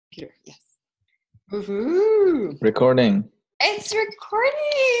Computer, yes. Woohoo! Recording. It's recording!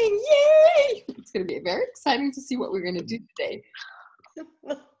 Yay! It's going to be very exciting to see what we're going to do today.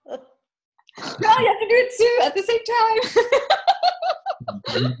 No, you have to do it too at the same time.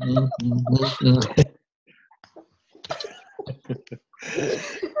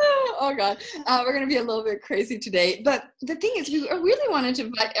 Oh God, we're going to be a little bit crazy today. But the thing is, we really wanted to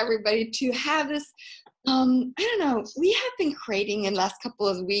invite everybody to have this. I don't know, we have been creating in the last couple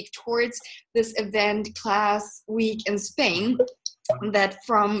of weeks towards this event class week in Spain that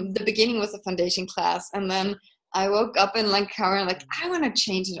from the beginning was a foundation class, and then I woke up in like I want to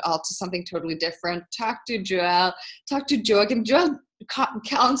change it all to something totally different. Talk to Joelle, talk to Joakim. Joelle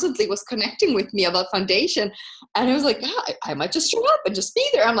constantly was connecting with me about foundation, and I was like, I might just show up and just be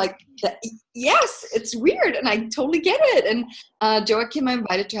there. I'm like, yes, it's weird, and I totally get it. And Joakim I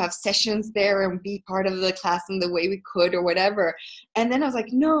invited to have sessions there and be part of the class in the way we could or whatever. And then I was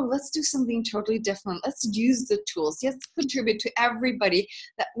like, no, let's do something totally different. Let's use the tools. Let's contribute to everybody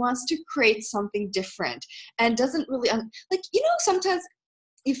that wants to create something different and doesn't really sometimes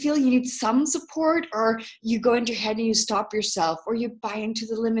you feel you need some support, or you go into your head and you stop yourself, or you buy into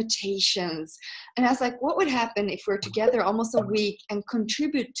the limitations. And I was like, what would happen if we're together almost a week and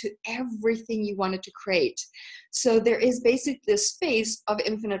contribute to everything you wanted to create? So there is basically this space of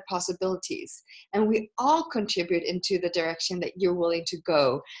infinite possibilities, and we all contribute into the direction that you're willing to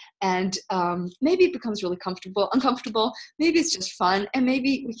go. And maybe it becomes really uncomfortable, maybe it's just fun, and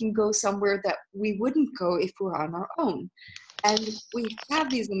maybe we can go somewhere that we wouldn't go if we were on our own. And we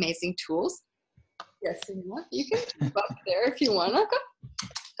have these amazing tools. Yes, you can jump up there if you want to.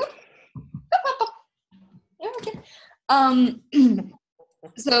 Go. Okay.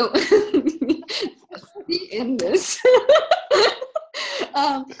 So let's be in this.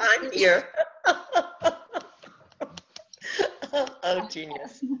 I'm here. Oh,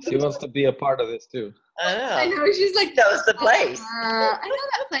 genius. She wants to be a part of this too. I know. She's like, knows the place. I know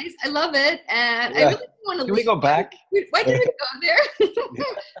that place. I love it. And Yeah. I really want to Can we go back? Why did we go there?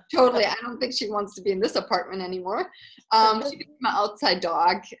 Totally. I don't think she wants to be in this apartment anymore. She became my outside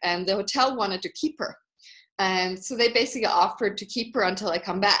dog, and the hotel wanted to keep her. And so they basically offered to keep her until I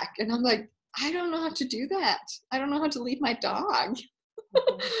come back. And I'm like, I don't know how to do that. I don't know how to leave my dog.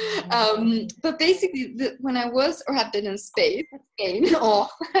 But basically, when I was or have been in Spain,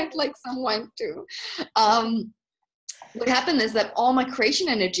 I'd like some wine too. What happened is that all my creation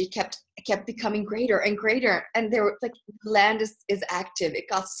energy kept becoming greater and greater, and there were like land is active. It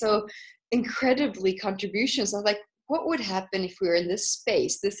got so incredibly contributions. I was like, what would happen if we were in this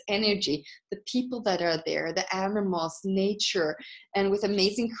space, this energy, the people that are there, the animals, nature, and with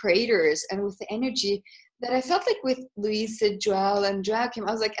amazing creators, and with the energy that I felt like with Lisen, Joelle, and Joakim.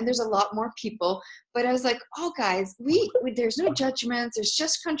 I was like, and there's a lot more people, but I was like, oh guys, we there's no judgments, there's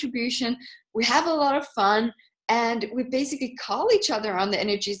just contribution. We have a lot of fun, and we basically call each other on the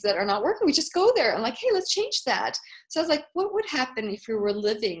energies that are not working. We just go there and like, hey, let's change that. So I was like, what would happen if we were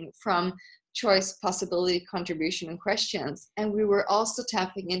living from choice, possibility, contribution, and questions? And we were also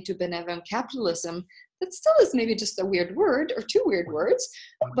tapping into benevolent capitalism. That still is maybe just a weird word or two weird words,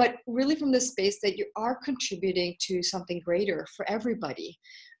 but really from the space that you are contributing to something greater for everybody.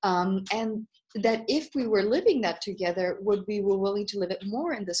 And that if we were living that together, we were willing to live it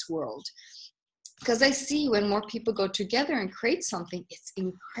more in this world. Because I see when more people go together and create something, it's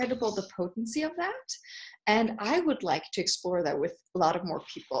incredible the potency of that. And I would like to explore that with a lot of more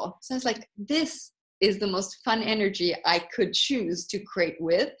people. So I was like, this is the most fun energy I could choose to create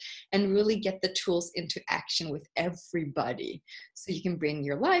with, and really get the tools into action with everybody. So you can bring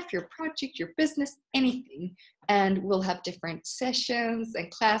your life, your project, your business, anything. And we'll have different sessions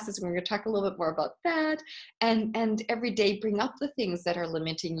and classes. We're going to talk a little bit more about that. And every day bring up the things that are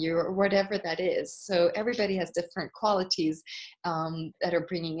limiting you, or whatever that is. So everybody has different qualities that are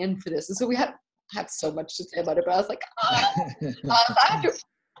bringing in for this. And so we had so much to say about it, but I was like, I have to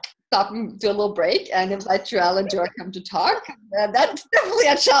stop and do a little break and invite Joelle and Joakim to talk. That's definitely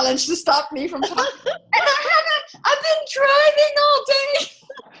a challenge to stop me from talking. And I've been driving all day.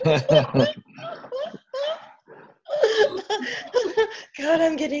 God,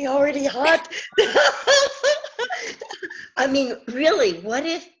 I'm getting already hot. I mean, really, what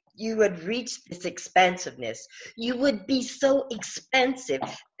if you would reach this expansiveness? You would be so expansive.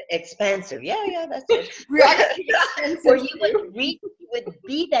 Yeah, that's it. Where you would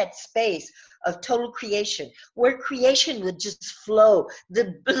be that space of total creation, where creation would just flow.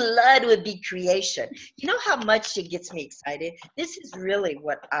 The blood would be creation. You know how much it gets me excited? This is really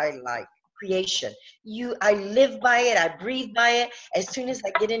what I like. creation. I live by it. I breathe by it. As soon as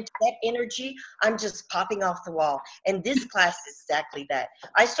I get into that energy, I'm just popping off the wall. And this class is exactly that.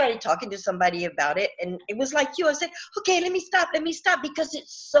 I started talking to somebody about it, and it was like you. I said, okay, let me stop, because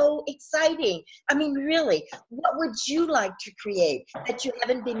it's so exciting. I mean, really, what would you like to create that you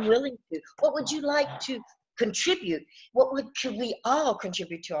haven't been willing to? What would you like to contribute? Could we all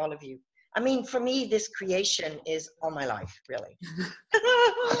contribute to all of you? I mean, for me, this creation is all my life, really.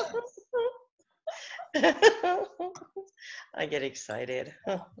 I get excited.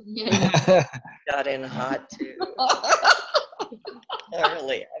 Got in hot too.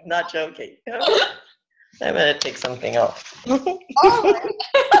 Really, I'm not joking. I'm gonna take something off. Ooh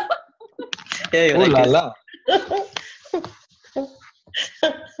la la.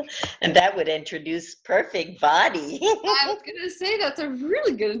 And that would introduce perfect body. I was gonna say that's a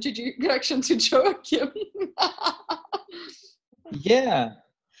really good introduction to Joakim. Yeah.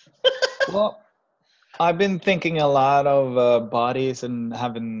 Well, I've been thinking a lot of bodies and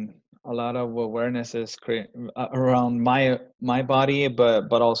having a lot of awarenesses around my body,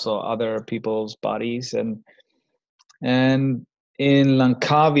 but also other people's bodies, and in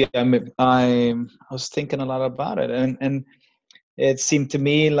Langkawi, I was thinking a lot about it, and it seemed to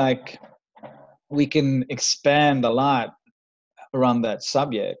me like we can expand a lot around that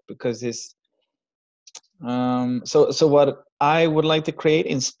subject, because it's so what I would like to create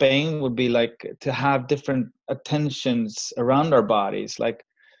in Spain would be like to have different attentions around our bodies, like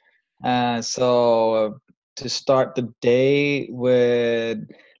to start the day with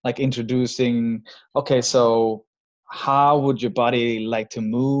like introducing, okay, so how would your body like to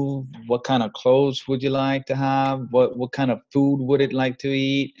move? What kind of clothes would you like to have? What kind of food would it like to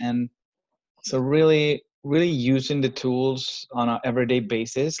eat? And so really using the tools on an everyday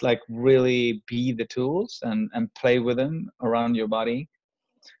basis, like really be the tools and play with them around your body.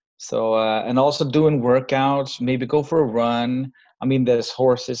 So and also doing workouts, maybe go for a run. I mean, there's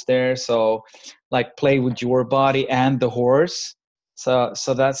horses there, so like play with your body and the horse. So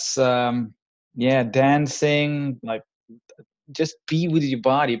that's yeah, dancing, like just be with your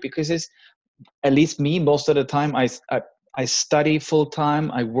body, because it's, at least me, most of the time I study full time,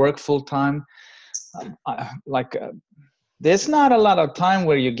 I work full time. Like there's not a lot of time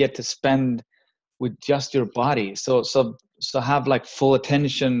where you get to spend with just your body. So have like full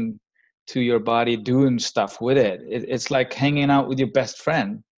attention to your body, doing stuff with it. It's like hanging out with your best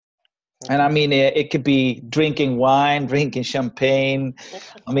friend. And I mean, it could be drinking wine, drinking champagne.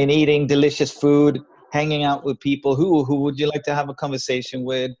 I mean, eating delicious food, hanging out with people. Who would you like to have a conversation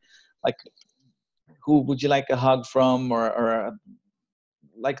with? Like, who would you like a hug from, or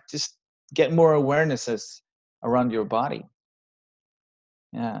like just get more awarenesses around your body.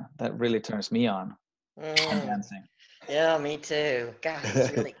 Yeah, that really turns me on. Dancing. Yeah, me too. God,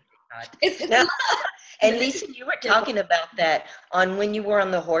 it's really hot. It's And Lisen, you were talking about that on when you were on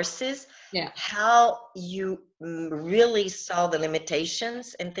the horses. Yeah. How you really saw the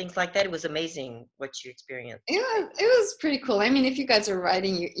limitations and things like that. It was amazing what you experienced. It was pretty cool. I mean, if you guys are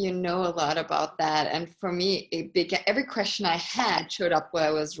writing, you know a lot about that. And for me, every question I had showed up while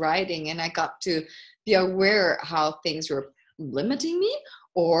I was writing, and I got to be aware how things were limiting me,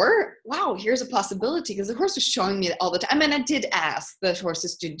 or wow, here's a possibility, because the horse was showing me all the time. I mean, I did ask the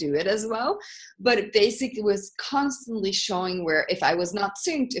horses to do it as well, but it basically was constantly showing where if I was not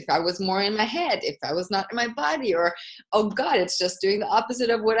synced, if I was more in my head, if I was not in my body, or oh God, it's just doing the opposite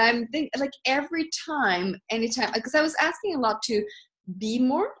of what I'm thinking. Like every time, anytime, because I was asking a lot to be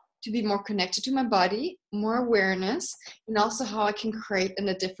more connected to my body, more awareness, and also how I can create in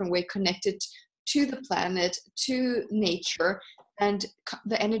a different way, connected to the planet, to nature, and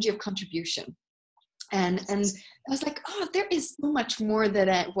the energy of contribution. And I was like, oh, there is so much more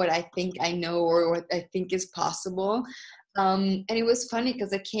than what I think I know, or what I think is possible. And it was funny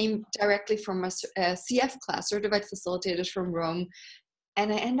because I came directly from a CF class, Certified Facilitators from Rome.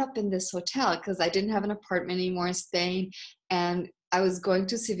 And I end up in this hotel because I didn't have an apartment anymore in Spain. And I was going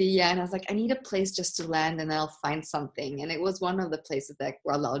to Sevilla, and I was like, I need a place just to land and I'll find something. And it was one of the places that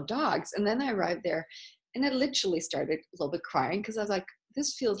were allowed dogs. And then I arrived there, and I literally started a little bit crying, because I was like,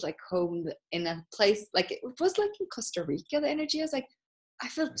 this feels like home in a place, like it was like in Costa Rica, the energy. I was like, I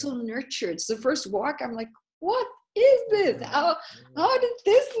felt so nurtured. So the first walk, I'm like, what is this? How did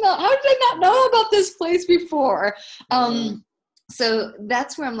I not know about this place before? So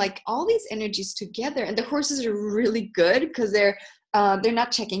that's where I'm like, all these energies together, and the horses are really good because they're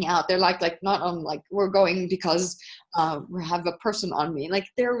not checking out. They're like not on like we're going because we have a person on me. Like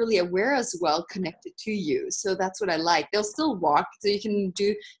they're really aware as well, connected to you. So that's what I like. They'll still walk, so you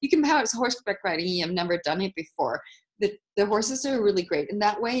can have horseback riding. I've never done it before, the horses are really great in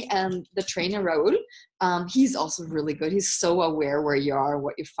that way. And the trainer Raul, he's also really good. He's so aware where you are,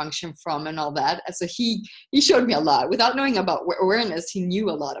 what you function from, and all that. And so he showed me a lot. Without knowing about awareness, he knew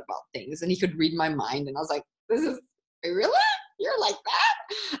a lot about things, and he could read my mind. And I was like, "This is really, you're like that?"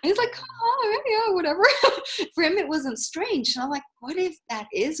 And he's like, "Oh yeah, whatever." For him, it wasn't strange. And I'm like, "What if that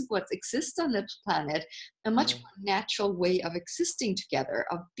is what exists on the planet? A much more natural way of existing together,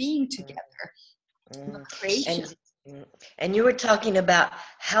 of being together, of creation." And you were talking about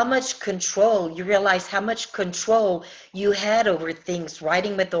how much control, you realize how much control you had over things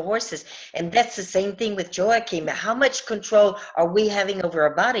riding with the horses. And that's the same thing with Joakim. How much control are we having over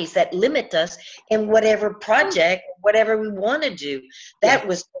our bodies that limit us in whatever project, whatever we want to do? That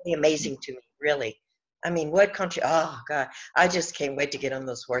was really amazing to me, really. I mean, what country? Oh, God. I just can't wait to get on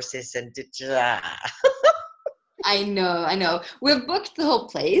those horses and I know. We've booked the whole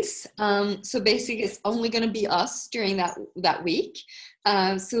place. So basically it's only going to be us during that week.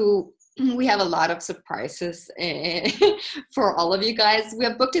 So we have a lot of surprises for all of you guys. We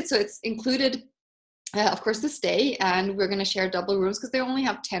have booked it, so it's included, of course, the stay, and we're going to share double rooms because they only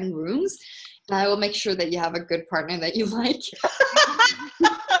have 10 rooms. And I will make sure that you have a good partner that you like.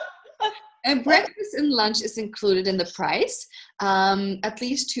 And breakfast and lunch is included in the price, at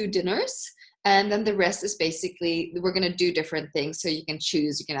least 2 dinners. And then the rest is basically, we're going to do different things. So you can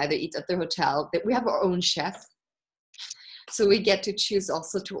choose. You can either eat at the hotel. We have our own chef. So we get to choose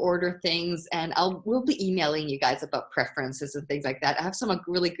also to order things. And we'll be emailing you guys about preferences and things like that. I have some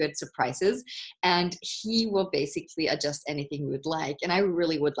really good surprises. And he will basically adjust anything you would like. And I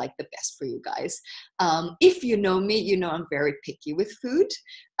really would like the best for you guys. If you know me, you know I'm very picky with food.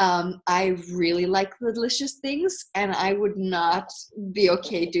 I really like delicious things. And I would not be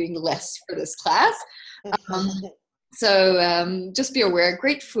okay doing less for this class. So just be aware,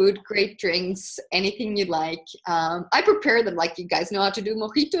 great food, great drinks, anything you like. I prepare them like you guys know how to do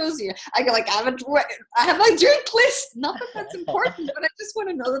mojitos. I have my drink list. Not that that's important, but I just want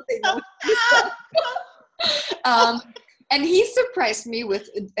to know that they know. And he surprised me with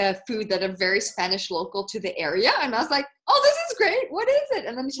food that are very Spanish local to the area. And I was like, "Oh, this is great. What is it?"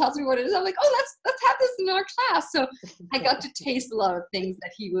 And then he tells me what it is. I'm like, "Oh, let's have this in our class." So I got to taste a lot of things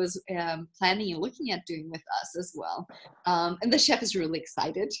that he was planning and looking at doing with us as well. And the chef is really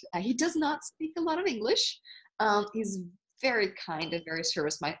excited. He does not speak a lot of English. He's very kind and very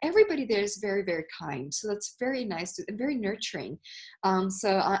service-minded. Everybody there is very, very kind. So that's very nice and very nurturing. And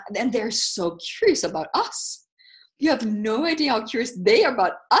they're so curious about us. You have no idea how curious they are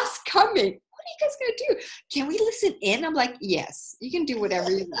about us coming. What are you guys going to do? Can we listen in? I'm like, yes, you can do whatever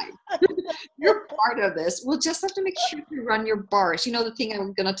you like. You're part of this. We'll just have to make sure to run your bars. You know the thing,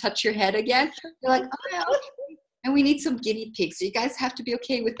 I'm going to touch your head again? They're like, "Oh, yeah, okay." And we need some guinea pigs. So you guys have to be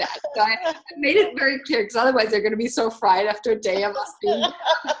okay with that. So I made it very clear because otherwise they're going to be so fried after a day of us being there.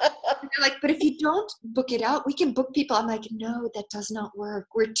 And they're like, "But if you don't book it out, we can book people." I'm like, "No, that does not work.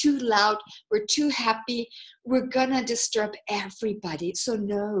 We're too loud. We're too happy. We're going to disturb everybody. So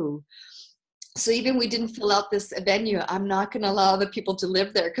no." So even we didn't fill out this venue, I'm not going to allow the people to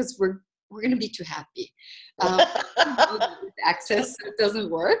live there because we're going to be too happy. Access, so it doesn't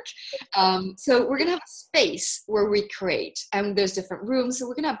work. So we're going to have a space where we create, and there's different rooms. So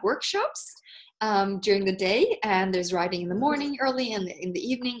we're going to have workshops during the day, and there's riding in the morning early, and in the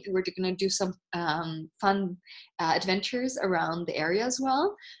evening we're going to do some fun adventures around the area as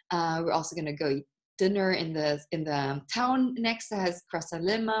well. We're also going to go eat dinner in the town next that has Crasa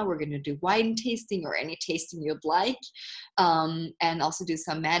Lima. We're going to do wine tasting or any tasting you'd like, and also do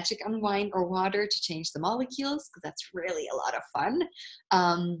some magic on wine or water to change the molecules, because that's really a lot of fun.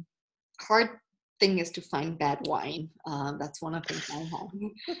 Hard thing is to find bad wine. That's one of the things I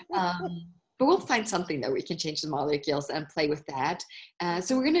have. But we'll find something that we can change the molecules and play with that.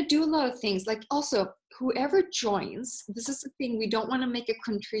 So we're going to do a lot of things. Like also, whoever joins, this is the thing, we don't want to make a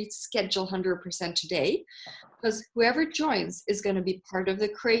concrete schedule 100% today, because whoever joins is going to be part of the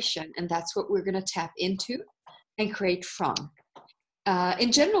creation, and that's what we're going to tap into and create from.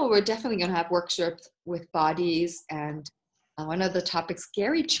 In general, we're definitely going to have workshops with bodies, and one of the topics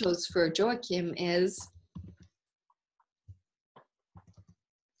Gary chose for Joakim is...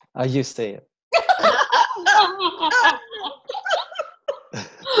 You say it.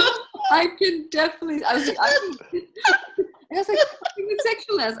 I can definitely. I was like,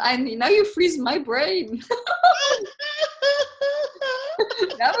 sexualness. Now you freeze my brain.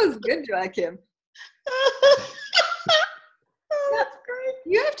 That was good, Joakim. That's great.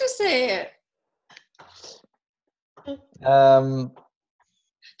 You have to say it.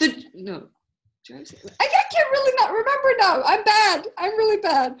 No. I can't really not remember now. I'm bad. I'm really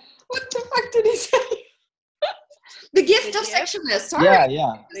bad. What the fuck did he say? The gift of sexualness. Sorry.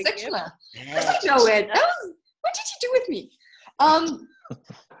 Yeah. Sexualness. Yeah. I know it. What did you do with me?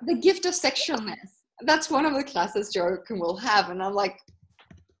 The gift of sexualness. That's one of the classes Joakim will have. And I'm like,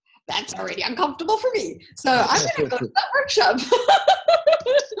 that's already uncomfortable for me. So I'm going to go to that workshop.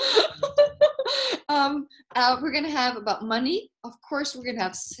 We're going to have about money. Of course, we're going to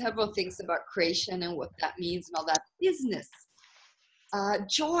have several things about creation and what that means and all that. Business.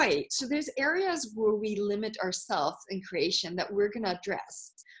 Joy. So there's areas where we limit ourselves in creation that we're going to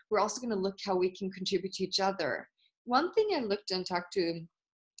address. We're also going to look how we can contribute to each other. One thing I looked and talked to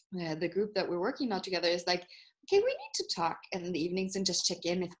the group that we're working on together is like, okay, we need to talk in the evenings and just check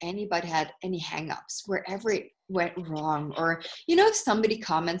in if anybody had any hang-ups, wherever it went wrong, or, you know, if somebody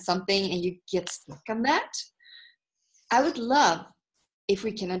comments something and you get stuck on that. I would love if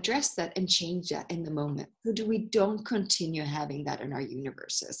we can address that and change that in the moment, so we don't continue having that in our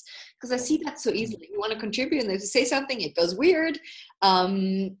universes. Because I see that so easily. You want to contribute and they say something, it goes weird,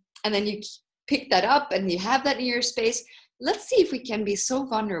 and then you pick that up and you have that in your space. Let's see if we can be so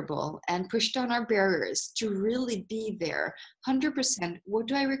vulnerable and push down our barriers to really be there 100%. What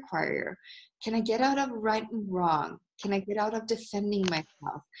do I require? Can I get out of right and wrong? Can I get out of defending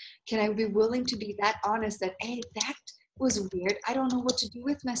myself? Can I be willing to be that honest that, hey, that was weird. I don't know what to do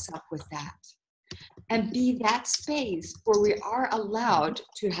with myself with that. And be that space where we are allowed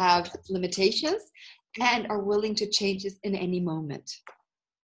to have limitations and are willing to change it in any moment.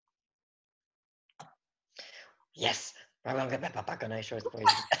 Yes. Yes.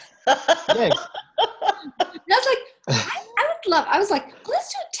 That's like, I was like,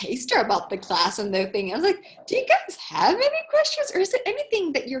 let's do a taster about the class and the thing. I was like, do you guys have any questions, or is there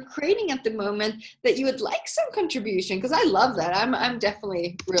anything that you're creating at the moment that you would like some contribution? Because I love that. I'm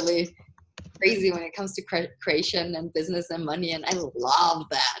definitely really crazy when it comes to creation and business and money, and I love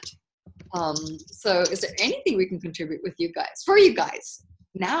that. So is there anything we can contribute with you guys, for you guys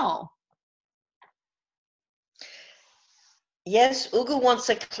now? Yes, Ugo wants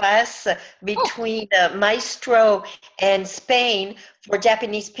a class between Maestro and Spain for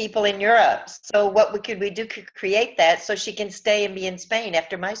Japanese people in Europe. So what could we do to create that so she can stay and be in Spain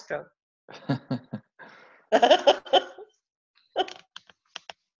after Maestro? Wow,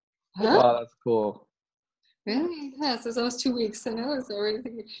 that's cool. Really? Yes, it's almost 2 weeks. I know it's already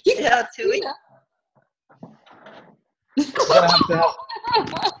thinking. Yeah, 2 weeks. We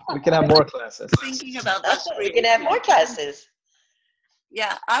can have more classes. Thinking about that. We can have more classes.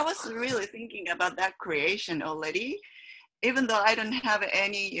 Yeah, I was really thinking about that creation already, even though I don't have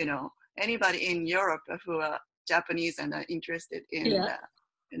any, anybody in Europe who are Japanese and are interested in, the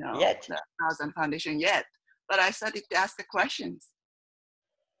Thousand Foundation yet. But I started to ask the questions.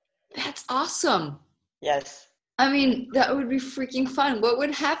 That's awesome. Yes. I mean, that would be freaking fun. What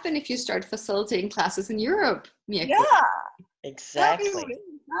would happen if you start facilitating classes in Europe, Miyako? Yeah. Exactly. Really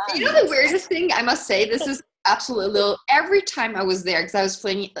you know the weirdest thing, I must say, this is absolutely little. Every time I was there, because I was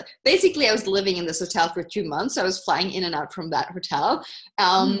flying, basically I was living in this hotel for 2 months. So I was flying in and out from that hotel.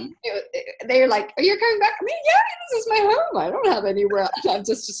 They're like, are you coming back? I mean, yeah, this is my home. I don't have anywhere else. I'm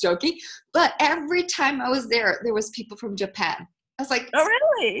just joking. But every time I was there was people from Japan. I was like, oh,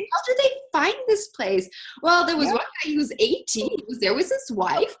 really? How did they find this place? Well, there was one guy who was 80. He was there with his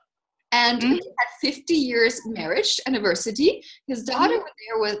wife. And he had 50 years marriage anniversary. His daughter was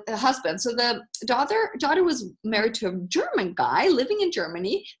there with the husband. So the daughter was married to a German guy living in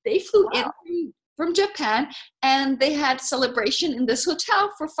Germany. They flew in from Japan, and they had celebration in this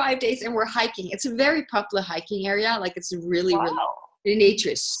hotel for 5 days, and we're hiking. It's a very popular hiking area. Like, it's really, really, the nature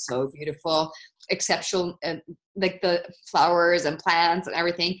is so beautiful, exceptional, like the flowers and plants and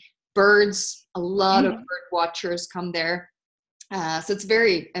everything. Birds, a lot of bird watchers come there. So it's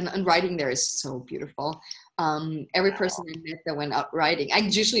very, and riding there is so beautiful. Every person I met that went out riding, I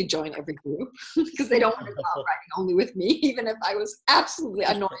usually join every group because they don't want to go out riding only with me, even if I was absolutely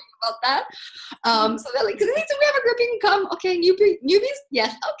annoying about that. So they're like, we have a group, you can come. Okay, newbies?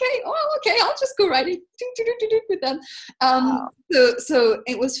 Yes. Okay. Oh, okay. I'll just go riding with them. So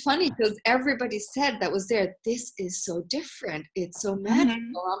it was funny because everybody said that was there, this is so different. It's so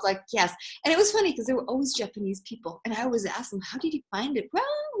magical. I was like, yes. And it was funny because there were always Japanese people. And I always asked them, how did you find it? Well,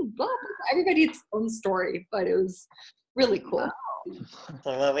 blah, blah. Everybody had its own story, but it was really cool. Wow.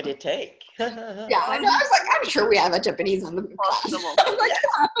 So what would it take? Yeah, I know. I was like, I'm sure we have a Japanese on the class. I was like,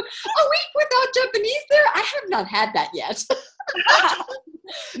 yeah, a week without Japanese there? I have not had that yet.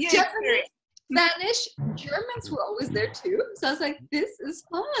 Japanese, Spanish, Germans were always there too. So I was like, this is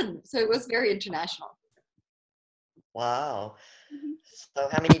fun. So it was very international. Wow. So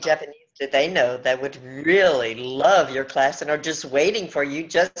how many Japanese did they know that would really love your class and are just waiting for you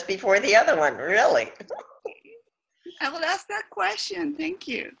just before the other one? Really? I will ask that question. Thank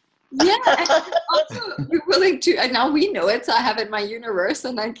you. Yeah, and also be willing to, and now we know it, so I have it in my universe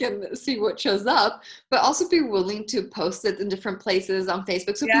and I can see what shows up, but also be willing to post it in different places on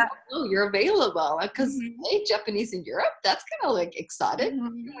Facebook so people know you're available. Because hey, Japanese in Europe, that's kind of like exotic.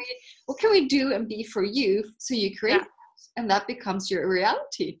 What can we do and be for you so you create and that becomes your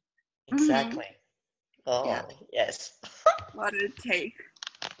reality? Exactly. Oh, yes. What did it take?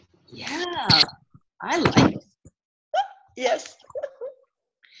 Yeah, I like it. Yes.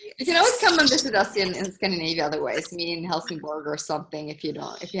 You can always come and visit us in Scandinavia otherwise, me in Helsingborg or something if you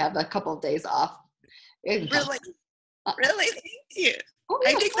have a couple of days off. Really? Really? Thank you. Oh, I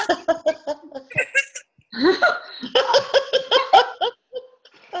yeah. think that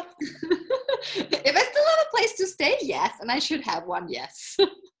If I still have a place to stay, yes, and I should have one, yes.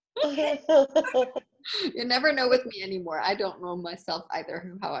 You never know with me anymore. I don't know myself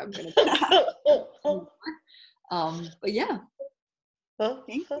either how I'm going to do. But yeah.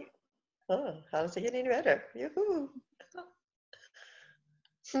 Thank you. Oh, how's it getting better? Yoo-hoo.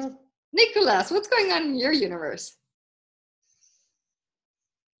 Nicholas, what's going on in your universe?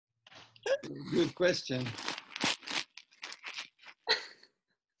 Good question.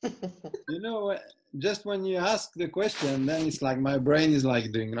 You know, just when you ask the question, then it's like my brain is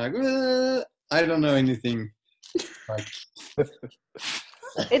like doing like, I don't know anything. Like,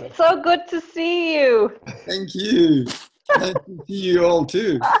 It's so good to see you. thank you. Nice to see you all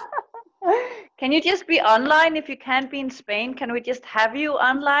too. Can you just be online if you can't be in Spain? Can we just have you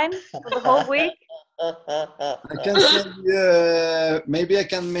online for the whole week? I can send you, maybe I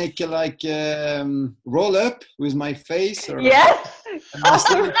can make a, like roll up with my face. Or Yes.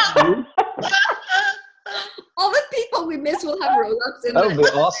 Awesome. All the people we miss will have roll-ups in That would be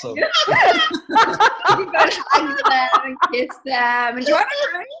awesome. You gotta hug them and kiss them. And do you want to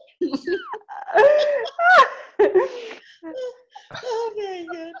Oh my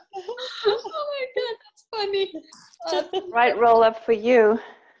god. Oh my god, that's funny. Right, roll up for you.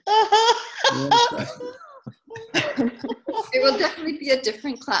 It will definitely be a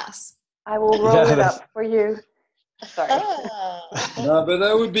different class. I will roll it up for you. Sorry. No, but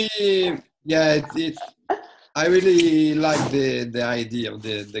that would be, yeah, I really like the idea of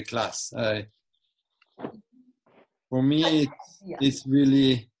the class. For me, it's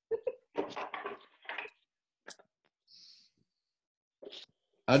really,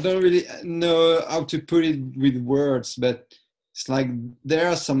 I don't really know how to put it with words, but it's like there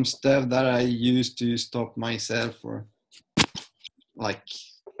are some stuff that I use to stop myself, or like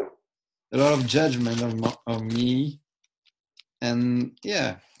a lot of judgment of me. And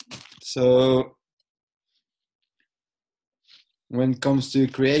yeah, so when it comes to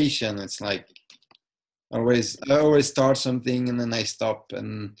creation, it's like I always start something and then I stop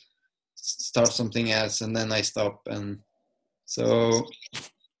and start something else and then I stop. And so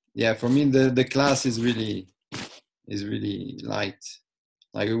yeah, for me the class is really light.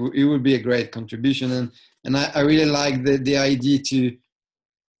 Like it would be a great contribution, and I really like the idea to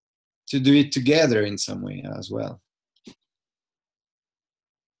do it together in some way as well.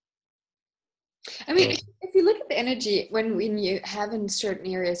 I mean, if you look at the energy when you have in certain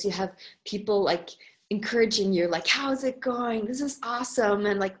areas, you have people like encouraging you, like, how's it going? This is awesome.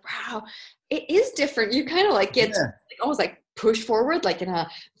 And like, wow, it is different. You kind of like get like, almost like push forward, like in a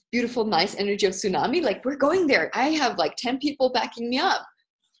beautiful, nice energy of tsunami. Like, we're going there. I have like 10 people backing me up.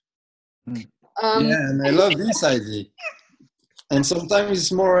 Yeah, and I love this idea. And sometimes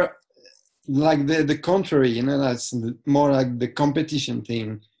it's more like the contrary, you know, that's more like the competition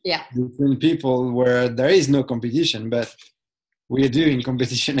thing. Yeah. Between people where there is no competition, but we're doing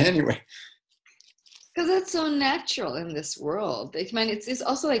competition anyway. Because it's so natural in this world. I mean, it's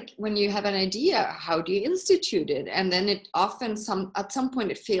also like when you have an idea, how do you institute it? And then it often at some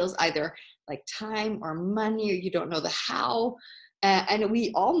point it feels either like time or money, or you don't know the how. And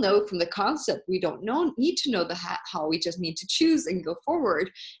we all know from the concept, we don't need to know the how, we just need to choose and go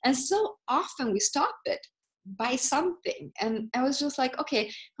forward. And so often we stop it by something. And I was just like,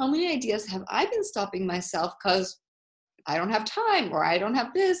 okay, how many ideas have I been stopping myself because I don't have time, or I don't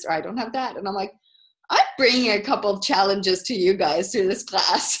have this, or I don't have that? And I'm like, I'm bringing a couple of challenges to you guys through this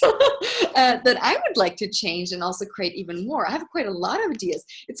class that I would like to change and also create even more. I have quite a lot of ideas.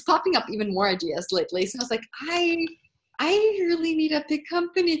 It's popping up even more ideas lately. So I was like, I really need a big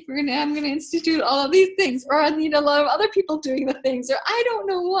company for now. I'm going to institute all of these things, or I need a lot of other people doing the things, or I don't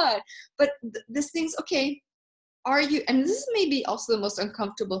know what. But this thing's okay. Are you, and this is maybe also the most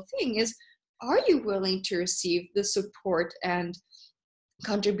uncomfortable thing, is are you willing to receive the support and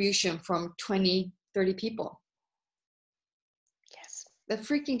contribution from 20, 30 people? Yes. That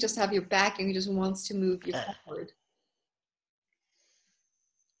freaking just have your back and just wants to move you forward.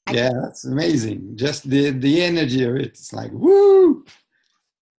 Yeah, that's amazing. Just the energy of it. It's like, woo!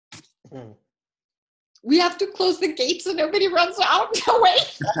 We have to close the gates so nobody runs out. Away.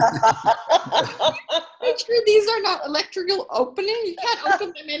 Make sure these are not electrical opening. You can't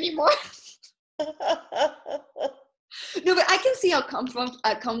open them anymore. No, but I can see how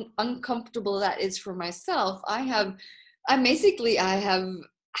uncomfortable that is for myself. I have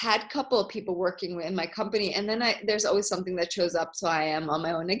had a couple of people working in my company, and then there's always something that shows up, so I am on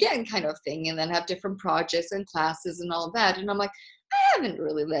my own again kind of thing, and then have different projects and classes and all of that. And I'm like, I haven't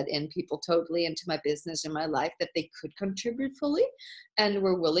really let in people totally into my business and my life that they could contribute fully and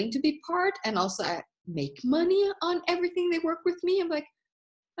were willing to be part, and also I make money on everything they work with me. I'm like,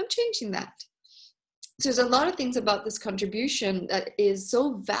 I'm changing that. So there's a lot of things about this contribution that is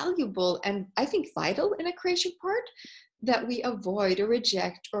so valuable and I think vital in a creation part that we avoid or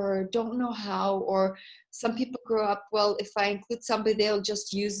reject or don't know how. Or some people grow up, well, if I include somebody, they'll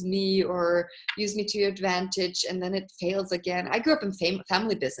just use me or use me to your advantage, and then it fails again. I grew up in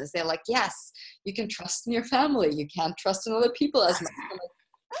family business. They're like, yes, you can trust in your family. You can't trust in other people as much. I'm like,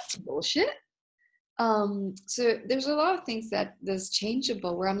 that's bullshit. So there's a lot of things that is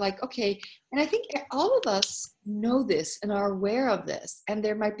changeable where I'm like, okay, and I think all of us know this and are aware of this. And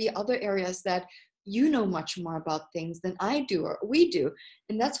there might be other areas that you know much more about things than I do or we do.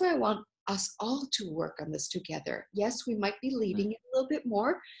 And that's why I want us all to work on this together. Yes, we might be leading it a little bit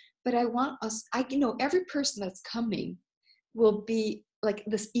more, but I want us, every person that's coming will be like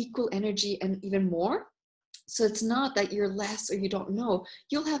this equal energy and even more. So it's not that you're less or you don't know.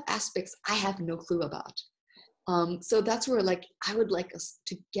 You'll have aspects I have no clue about. So that's where I would like us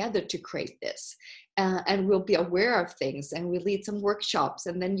together to create this. And we'll be aware of things, and we lead some workshops,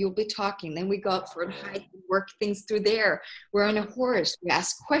 and then you'll be talking. Then we go out for a hike and work things through there. We're on a horse. We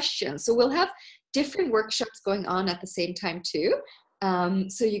ask questions. So we'll have different workshops going on at the same time too.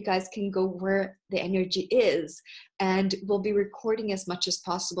 So you guys can go where the energy is, and we'll be recording as much as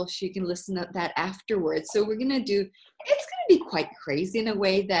possible so you can listen to that afterwards. So it's going to be quite crazy in a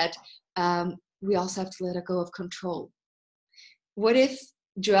way that we also have to let go of control. What if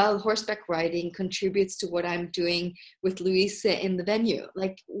Joelle horseback riding contributes to what I'm doing with Louisa in the venue?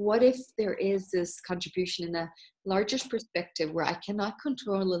 Like, what if there is this contribution in a larger perspective where I cannot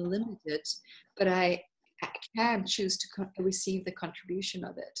control and limit it, but I can choose to receive the contribution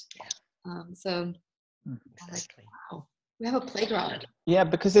of it. So Exactly. Wow, we have a playground. Yeah,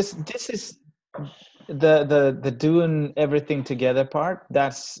 because this is the doing everything together part.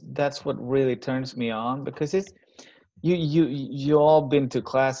 That's what really turns me on, because it's you all been to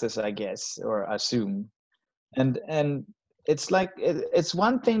classes, I guess, or assume, and it's like it's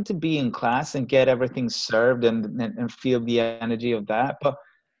one thing to be in class and get everything served and feel the energy of that, but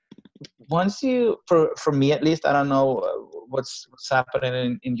once you, for me at least, I don't know what's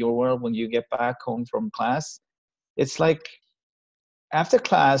happening in your world when you get back home from class. It's like after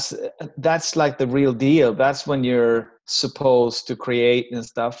class, that's like the real deal. That's when you're supposed to create and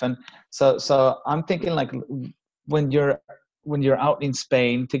stuff. And so I'm thinking like when you're out in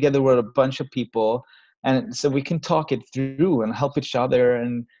Spain together with a bunch of people, and so we can talk it through and help each other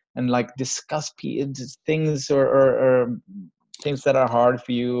and like discuss things or things that are hard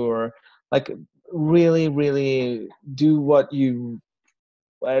for you, or like really do what you,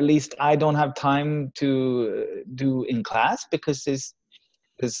 or at least I don't have time to do in class, because there's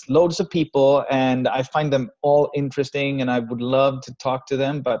loads of people and I find them all interesting and I would love to talk to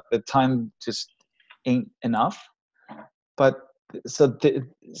them, but the time just ain't enough. But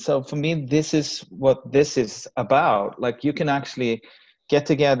so for me, this is what this is about. Like, you can actually get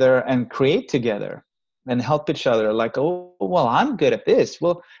together and create together and help each other. Like, oh, well, I'm good at this.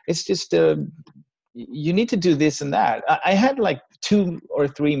 Well, it's just you need to do this and that. I had like 2 or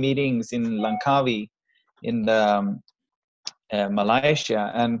 3 meetings in Langkawi in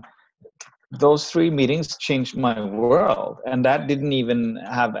Malaysia, and those 3 meetings changed my world, and that didn't even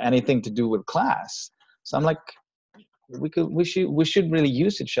have anything to do with class. So I'm like, we should really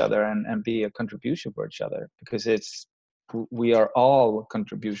use each other and be a contribution for each other, because we are all a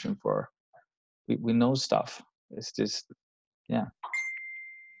contribution for, we know stuff. It's just, yeah,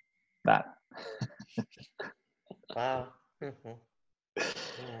 that. Wow. Mm-hmm.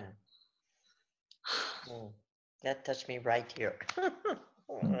 Yeah. Mm. That touched me right here.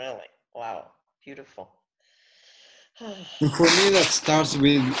 Really? Wow. Beautiful. And for me, that starts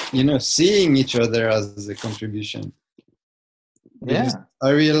with, seeing each other as a contribution. Because Yeah.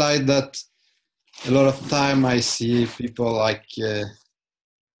 I realize that a lot of time I see people like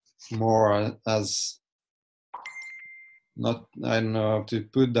more as, not, I don't know how to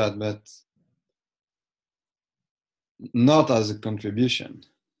put that, but not as a contribution.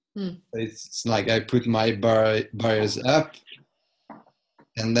 It's like I put my barriers up,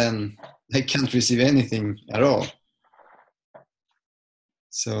 and then I can't receive anything at all.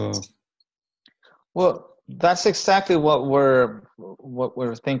 So, well, that's exactly what we're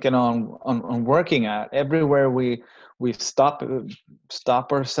thinking on working at. Everywhere we stop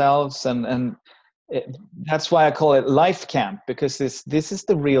ourselves, and that's why I call it Lifecamp, because this is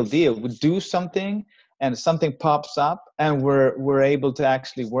the real deal. We do something and something pops up, and we're able to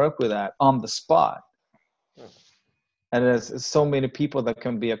actually work with that on the spot. And there's so many people that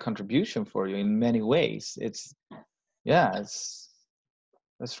can be a contribution for you in many ways. That's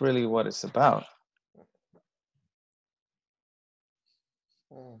really what it's about.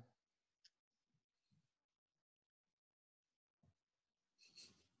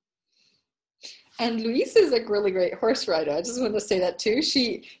 And Louise is a really great horse rider. I just want to say that too.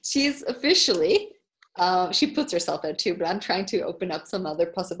 She's officially, she puts herself there too, but I'm trying to open up some other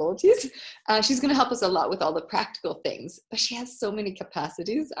possibilities. She's going to help us a lot with all the practical things, but she has so many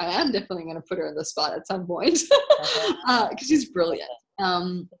capacities. I am definitely going to put her on the spot at some point because she's brilliant.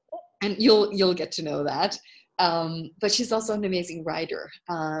 And you'll get to know that. But she's also an amazing writer.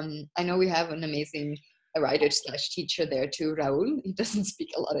 I know we have an amazing writer/teacher there too, Raul. He doesn't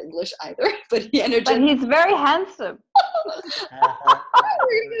speak a lot of English either, but he's very handsome.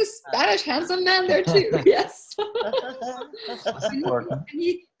 We're a Spanish handsome man there too. Yes. The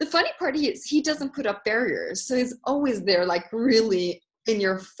funny part is he doesn't put up barriers, so he's always there, like really in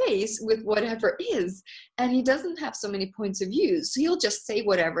your face with whatever is, and he doesn't have so many points of view, so he'll just say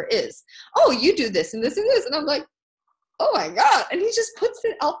whatever is. Oh, you do this and this and this, and I'm like, oh my God. And he just puts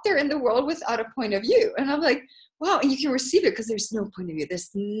it out there in the world without a point of view. And I'm like, wow. And you can receive it because there's no point of view. There's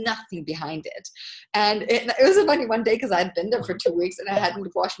nothing behind it. And it was a funny one day because I had been there for 2 weeks and I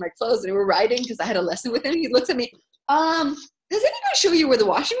hadn't washed my clothes, and we were riding because I had a lesson with him. He looks at me, does anyone show you where the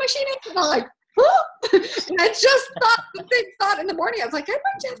washing machine is? And I'm like, huh? And I just thought in the morning, I was like, I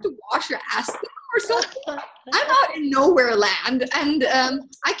might have to wash your ass or something. I'm out in nowhere land, and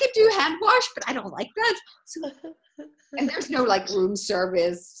I could do hand wash, but I don't like that. So, and there's no like room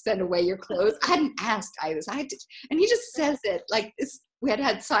service, send away your clothes. I hadn't asked either. So and he just says it like this. We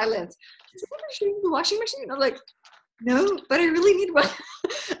had silence. Is anyone showing the washing machine? And I'm like, no, but I really need one.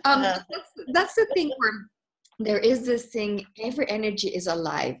 That's the thing where there is this thing, every energy is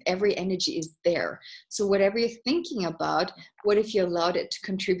alive, every energy is there. So whatever you're thinking about, what if you allowed it to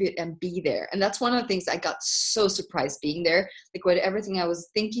contribute and be there? And that's one of the things I got so surprised being there. Like everything I was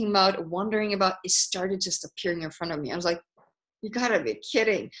thinking about, wondering about, it started just appearing in front of me. I was like, you gotta be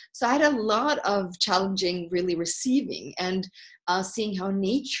kidding. So I had a lot of challenging really receiving and seeing how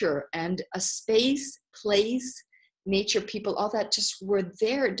nature and a space, place, nature, people, all that just were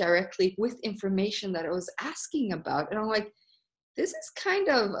there directly with information that I was asking about. And I'm like, this is kind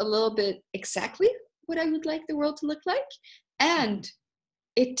of a little bit exactly what I would like the world to look like. And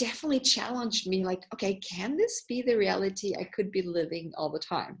it definitely challenged me, like, okay, can this be the reality I could be living all the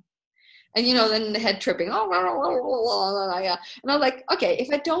time? And, then the head tripping, and I'm like, okay,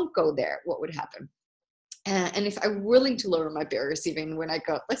 if I don't go there, what would happen? And if I'm willing to lower my barriers, even when I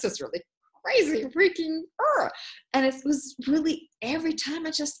go, this is really crazy freaking and it was really every time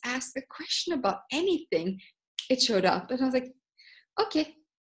I just asked the question about anything, it showed up. And I was like, okay,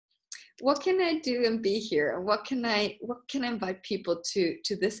 what can I do and be here? And what can I invite people to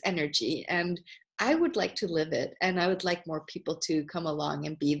this energy? And I would like to live it, and I would like more people to come along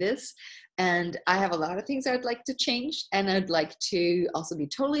and be this. And I have a lot of things I'd like to change, and I'd like to also be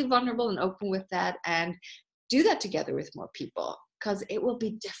totally vulnerable and open with that and do that together with more people, because it will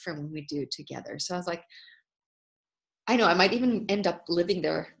be different when we do it together. So I was like, I know I might even end up living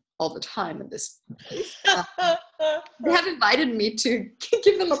there all the time in this place. They have invited me to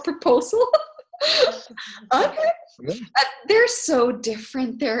give them a proposal. Okay. They're so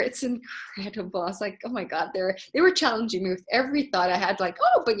different there. It's incredible. I was like, oh my God, they were challenging me with every thought I had, like,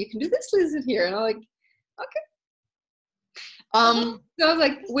 oh, but you can do this, Lisen, here. And I'm like, okay. So I was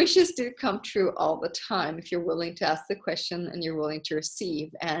like, wishes do come true all the time if you're willing to ask the question and you're willing to receive.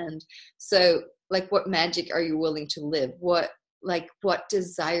 And so, like, what magic are you willing to live? What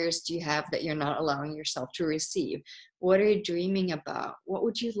desires do you have that you're not allowing yourself to receive? What are you dreaming about? What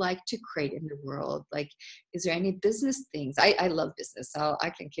would you like to create in the world? Like, is there any business things? I love business, so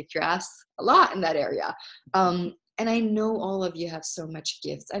I can kick your ass a lot in that area. And I know all of you have so much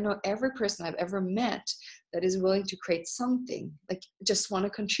gifts. I know every person I've ever met that is willing to create something, like just want to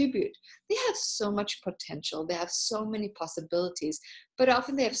contribute. They have so much potential. They have so many possibilities, but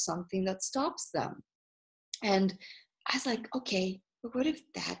often they have something that stops them. And I was like, okay, but what if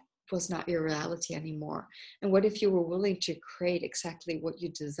that was not your reality anymore? And what if you were willing to create exactly what you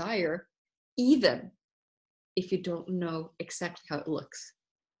desire, even if you don't know exactly how it looks?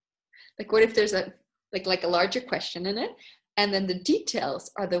 Like, what if there's a like a larger question in it, and then the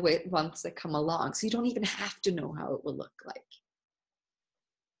details are the ones that come along, so you don't even have to know how it will look like.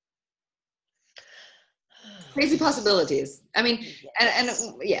 Crazy possibilities. I mean, Yes.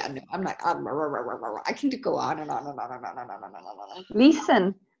 and yeah, no, I'm not. I can go on and on and on and on and on and on.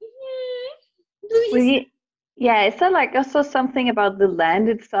 Lisen, yeah, is there like also something about the land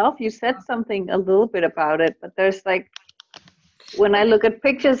itself? You said something a little bit about it, but there's like, when I look at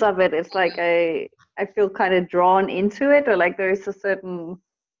pictures of it, it's like I feel kind of drawn into it, or like there is a certain.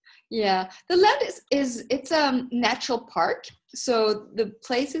 Yeah, the land is it's a natural park. So the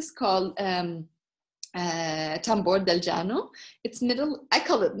place is called Tambor del Llano. It's I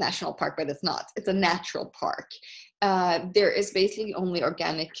call it national park, but it's not. It's a natural park. There is basically only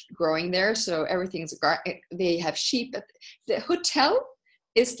organic growing there, so everything's they have sheep. The hotel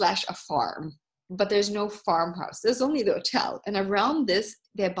is / a farm, but there's no farmhouse. There's only the hotel, and around this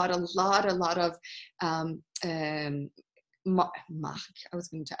they bought a lot of I'm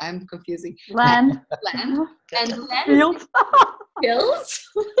confusing Land. and Fields. hills.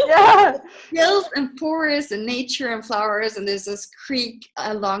 Yeah. Hills and forests and nature and flowers, and there's this creek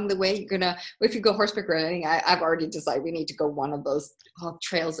along the way. If you go horseback riding, I've already decided we need to go one of those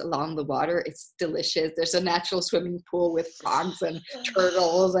trails along the water. It's delicious. There's a natural swimming pool with frogs and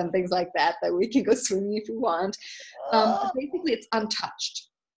turtles and things like that we can go swimming if we want. Basically, it's untouched.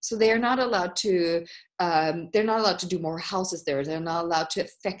 So they are not allowed to. They're not allowed to do more houses there. They're not allowed to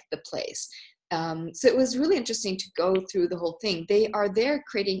affect the place. So it was really interesting to go through the whole thing. They are there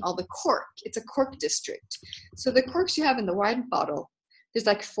creating all the cork. It's a cork district. So the corks you have in the wine bottle, there's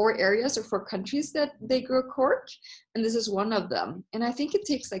like 4 areas or 4 countries that they grow cork, and this is one of them. And I think it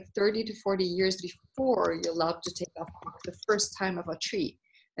takes like 30 to 40 years before you're allowed to take off cork the first time of a tree,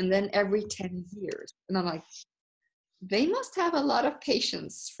 and then every 10 years. And I'm like, they must have a lot of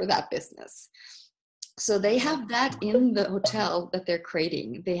patience for that business. So they have that in the hotel that they're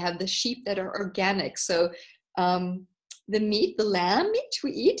creating. They have the sheep that are organic. So the lamb meat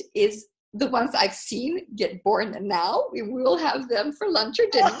we eat is the ones I've seen get born now. We will have them for lunch or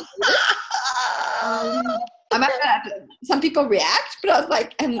dinner. Some people react, but I was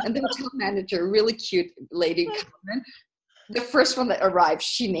like, and the hotel manager, really cute lady, Carmen, the first one that arrived,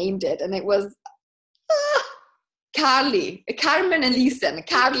 she named it, and it was Carmen and Lisen,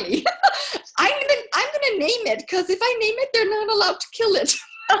 Carly. I'm gonna name it, because if I name it, they're not allowed to kill it.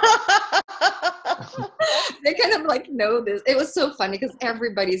 They kind of like know this. It was so funny because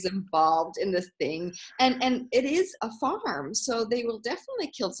everybody's involved in this thing, and it is a farm, so they will definitely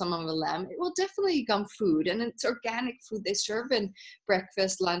kill some of the lamb. It will definitely gum food, and it's organic food they serve in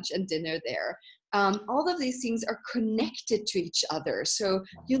breakfast, lunch, and dinner there. All of these things are connected to each other, so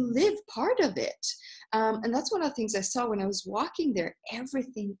you live part of it. And that's one of the things I saw when I was walking there.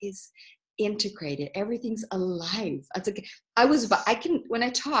 Everything is integrated. Everything's alive. It's like when I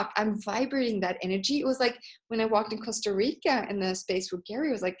talk, I'm vibrating that energy. It was like when I walked in Costa Rica in the space where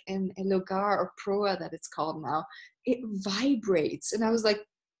Gary was, like in El Hogar or Proa that it's called now. It vibrates, and I was like,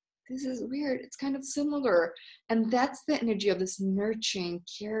 this is weird. It's kind of similar, and that's the energy of this nurturing,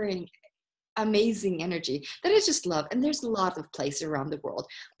 caring, amazing energy that I just love. And there's a lot of places around the world,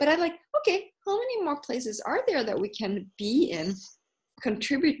 but I'm like, okay, how many more places are there that we can be in,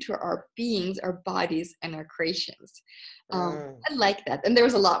 contribute to our beings, our bodies, and our creations? I like that. And there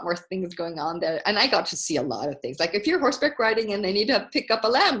was a lot more things going on there, and I got to see a lot of things. Like if you're horseback riding and they need to pick up a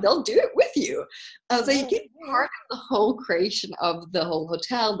lamb, they'll do it with you. So you get part of the whole creation of the whole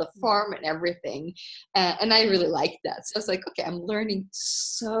hotel, the farm, and everything. And I really liked that. So I was like, okay, I'm learning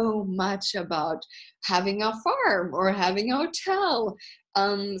so much about having a farm or having a hotel.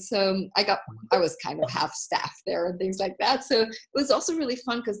 So I was kind of half staff there and things like that. So it was also really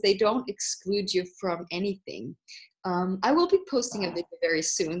fun because they don't exclude you from anything. I will be posting a video very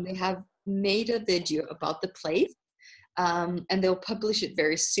soon. They have made a video about the place, and they'll publish it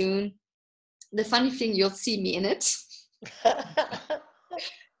very soon. The funny thing, you'll see me in it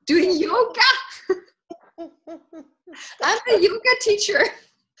doing yoga. I'm a yoga teacher.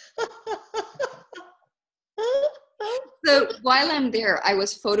 So while I'm there, I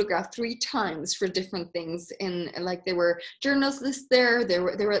was photographed 3 times for different things, and like there were journalists there. There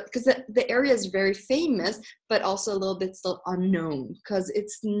were because the area is very famous, but also a little bit still unknown because it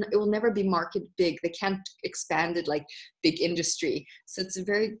will never be market big. They can't expand it like big industry. So it's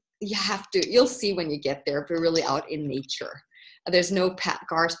you'll see when you get there if you're really out in nature. There's no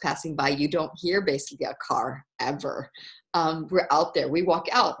cars passing by. You don't hear basically a car ever. we're out there. We walk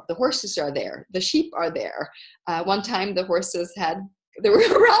out. The horses are there. The sheep are there. One time the horses they were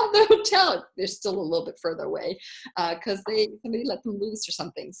around the hotel. They're still a little bit further away because somebody let them loose or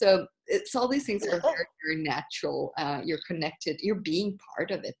something. So it's all these things that are very, very natural. You're connected. You're being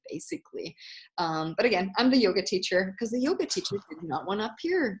part of it, basically. But again, I'm the yoga teacher because the yoga teacher did not want to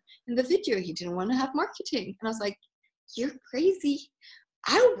appear in the video. He didn't want to have marketing. And I was like, you're crazy.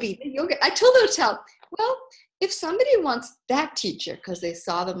 I'll be the yoga. I told the hotel, well, if somebody wants that teacher because they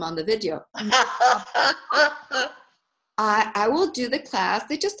saw them on the video, I will do the class.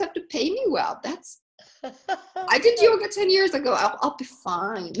 They just have to pay me well. I did yoga 10 years ago. I'll be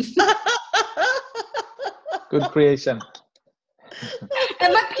fine. Good creation.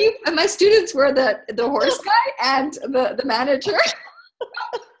 and my students were the horse guy and the manager.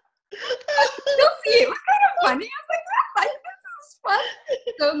 You'll see, it was kind of funny. I was like, this is fun.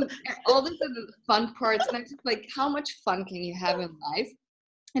 So all these are the fun parts. And I'm just like, how much fun can you have in life?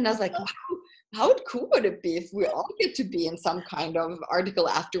 And I was like, wow, how cool would it be if we all get to be in some kind of article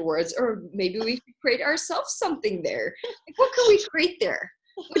afterwards? Or maybe we could create ourselves something there. Like, what can we create there?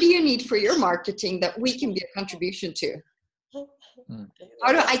 What do you need for your marketing that we can be a contribution to?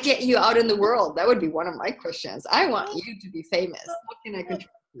 How do I get you out in the world? That would be one of my questions. I want you to be famous. What can I contribute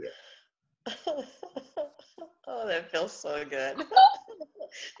to you? Oh, that feels so good.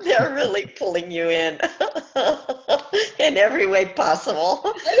 They're really pulling you in every way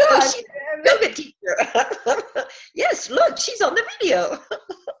possible. She's a yoga teacher. Yes, look, she's on the video.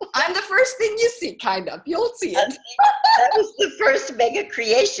 I'm the first thing you see, kind of. You'll see it. That was the first mega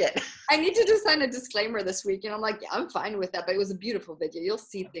creation. I need to design a disclaimer this week, and I'm like, yeah, I'm fine with that. But it was a beautiful video. You'll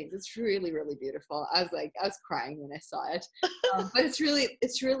see things. It's really, really beautiful. I was crying when I saw it. But it's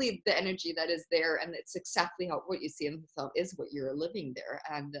really the energy that is there, and it's exactly what you see in the film is what you're living there.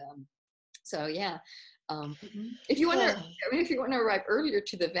 And so yeah. If you want to arrive earlier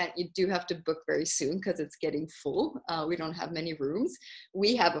to the event, you do have to book very soon because it's getting full. We don't have many rooms.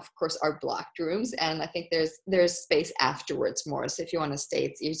 We have, of course, our blocked rooms, and I think there's space afterwards more. So if you want to stay,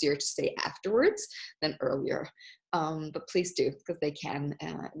 it's easier to stay afterwards than earlier. But please do, because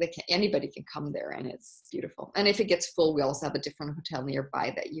anybody can come there, and it's beautiful. And if it gets full, we also have a different hotel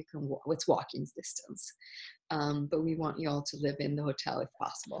nearby that you can it's walking distance. But we want you all to live in the hotel if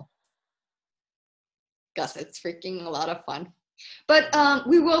possible. Gus, it's freaking a lot of fun. But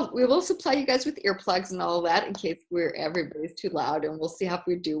we will supply you guys with earplugs and all of that in case everybody's too loud, and we'll see how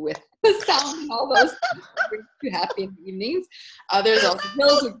we do with the sound and all those things. We're too happy in the evenings. There's also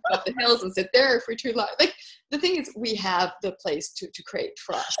hills. We go up the hills and sit there if we're too loud. Like, the thing is, we have the place to create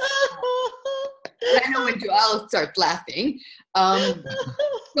for us. And I know when Joelle starts laughing,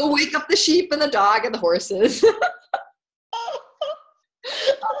 he'll wake up the sheep and the dog and the horses.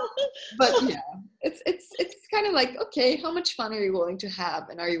 But yeah, it's kind of like, okay, how much fun are you willing to have,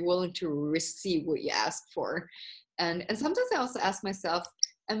 and are you willing to receive what you ask for? And sometimes I also ask myself,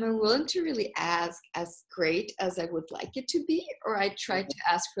 am I willing to really ask as great as I would like it to be, or I try to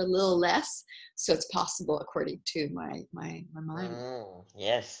ask for a little less so it's possible according to my mind?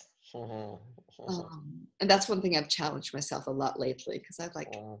 Yes. And that's one thing I've challenged myself a lot lately, because I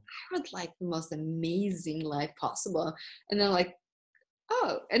would like the most amazing life possible, and then like,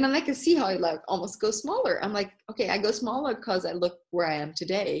 oh, and then I can see how I like almost go smaller. I'm like, okay, I go smaller because I look where I am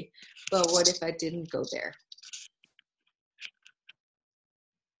today, but what if I didn't go there?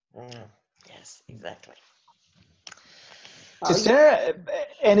 Yes, exactly. Is there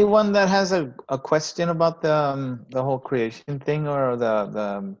anyone that has a question about the whole creation thing, or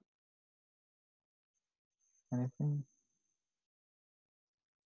the anything?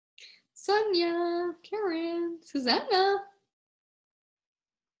 Sonia, Karen, Susanna.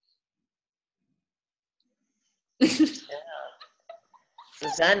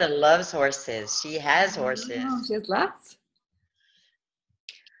 Susanna loves horses. She has horses. Oh, she has lots.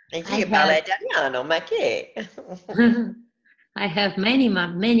 Anche parla italiano, ma che? I have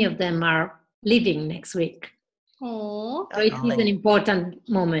many of them are leaving next week. Oh, so it is an important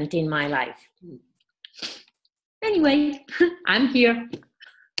moment in my life. Anyway, I'm here.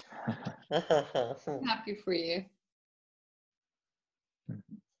 I'm happy for you.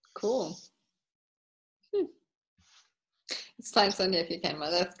 Cool. It's fine, Sonia, if you can.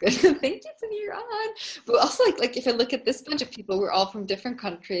 Well, that's good. Thank you, Sonia, you're on. But also, like if I look at this bunch of people, we're all from different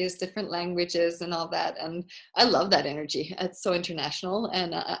countries, different languages and all that. And I love that energy. It's so international.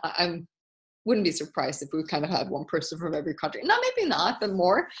 And I wouldn't be surprised if we kind of had one person from every country. No, maybe not, but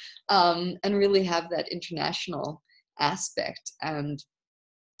more. And really have that international aspect. And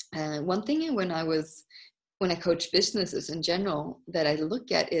one thing when I was when I coach businesses in general that I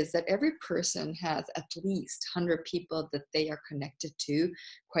look at is that every person has at least 100 people that they are connected to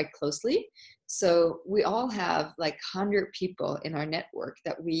quite closely. So we all have like 100 people in our network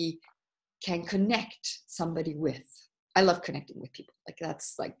that we can connect somebody with. I love connecting with people. Like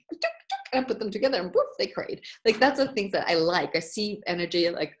that's like, and I put them together and poof, they create. Like that's the things that I like. I see energy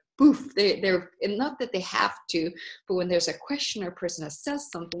like poof, they're not that they have to, but when there's a question or a person that says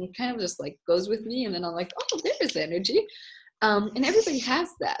something, it kind of just like goes with me, and then I'm like, oh, there's energy. And everybody has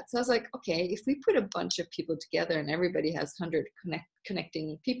that. So I was like, okay, if we put a bunch of people together and everybody has 100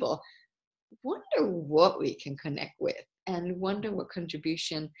 connecting people, wonder what we can connect with, and wonder what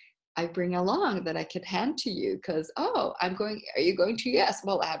contribution I bring along that I could hand to you. Because, are you going to? Yes.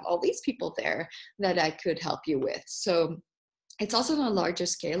 Well, I have all these people there that I could help you with. So it's also on a larger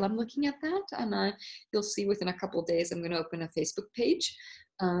scale. I'm looking at that, and you'll see within a couple of days, I'm going to open a Facebook page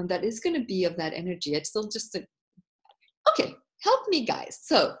that is going to be of that energy. It's still just okay, help me guys.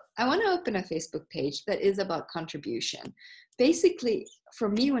 So I want to open a Facebook page that is about contribution. Basically, for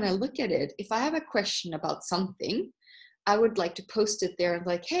me, when I look at it, if I have a question about something, I would like to post it there and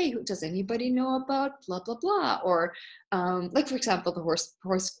like, hey, does anybody know about blah, blah, blah? Or like, for example, the horse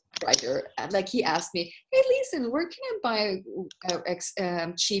rider, like he asked me, hey, Lisen, where can I buy a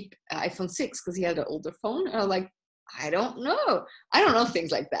cheap iPhone 6? Because he had an older phone. And I'm like, I don't know. I don't know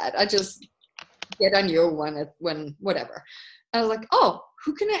things like that. I just get on your one when whatever. I was like, oh,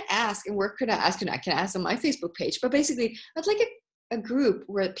 who can I ask and where could I ask? And I can ask on my Facebook page. But basically, I'd like a group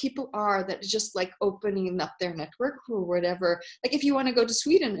where people are that just like opening up their network or whatever. Like if you want to go to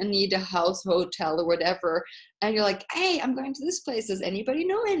Sweden and need a house, hotel or whatever, and you're like, hey, I'm going to this place. Does anybody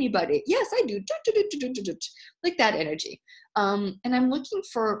know anybody? Yes, I do. Like that energy. And I'm looking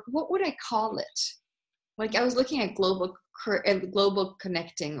for, what would I call it? Like I was looking at global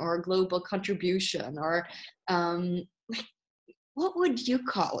connecting or global contribution or like, what would you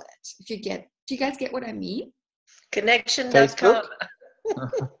call it? Do you guys get what I mean? Connection.com.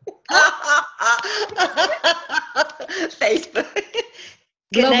 Facebook.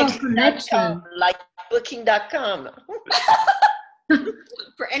 Global connection. Like booking.com.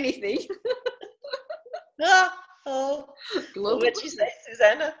 For anything. Oh, what'd you say,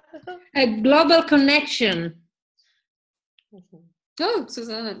 Susanna? A global connection. Oh,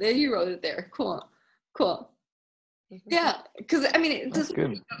 Susanna, there you wrote it there. Cool. Yeah, because I mean, it doesn't, you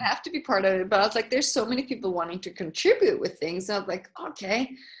don't have to be part of it, but I was like, there's so many people wanting to contribute with things. And I was like,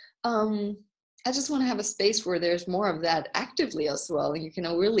 okay, I just want to have a space where there's more of that actively as well. And you can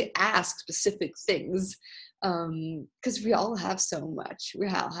really ask specific things because we all have so much. We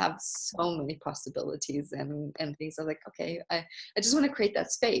all have so many possibilities and things. I was like, okay, I just want to create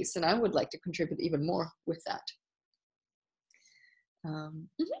that space, and I would like to contribute even more with that.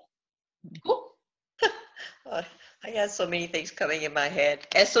 Cool. Oh, I got so many things coming in my head.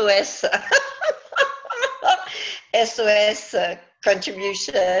 SOS. SOS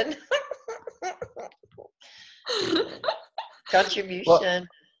contribution. Contribution. Well,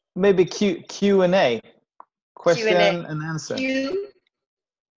 maybe Q&A. Question and answer.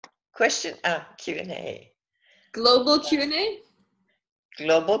 Q&A. Global Q&A?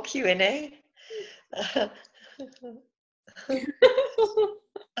 Global Q&A.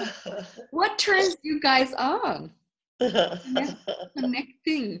 What turns you guys on?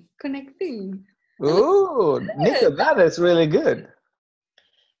 Connecting. Ooh, Nika, that is really good.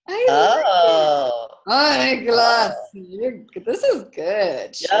 Oh, Nicholas, this is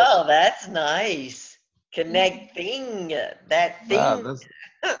good. Oh, that's nice. Connecting that thing. Wow,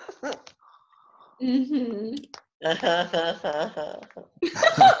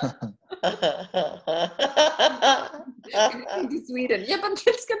 Connecting to Sweden. Yeah, but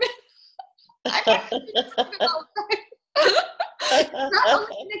it's gonna not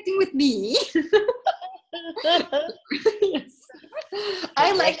only connecting with me. Yes.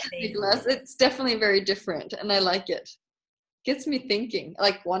 I like it, Nicholas. It's definitely very different, and I like it. Gets me thinking,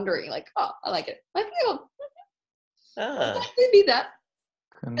 like wondering, like, oh, I like it. Like, maybe that.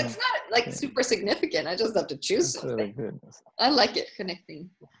 It's not like super significant. I just have to choose something. Really good. I like it, connecting.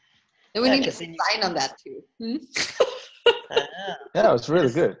 And we need to sign on that too. Yeah, it's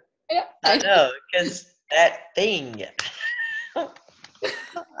really good. Yeah, I know, because that thing.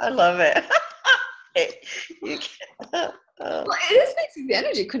 I love it. Well, it is mixing the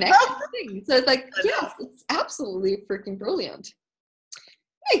energy, connecting things. So it's like, yes, it's absolutely freaking brilliant.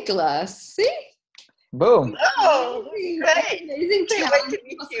 Nicholas, see? Boom. Oh, great. Amazing. Can't wait to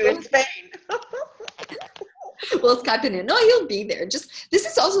meet you in Spain. We'll Skype in. No, you'll be there. Just this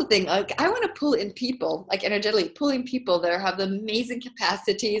is also the thing. Like I want to pull in people, like energetically pulling people that have the amazing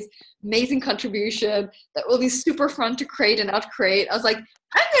capacities, amazing contribution that will be super fun to create and out create. I was like,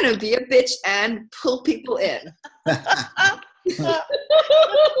 I'm gonna be a bitch and pull people in.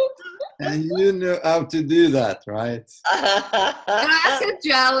 And you know how to do that, right? And I asked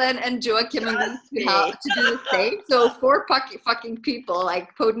Joelle and Joakim how to do the same. So 4 fucking people,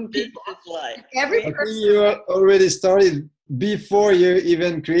 like potent people. Every I think person. you already started before you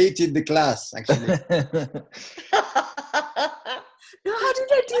even created the class, actually. No, how did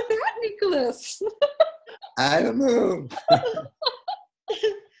I do that, Nicholas? I don't know.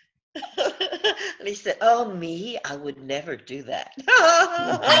 Lisa, oh me, I would never do that.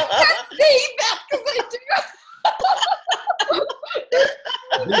 I can't say that because I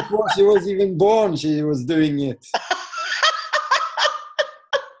do. Before she was even born, she was doing it. Yeah,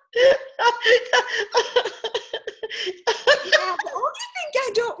 the only thing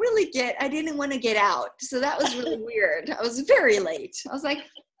I don't really get, I didn't want to get out. So that was really weird. I was very late. I was like,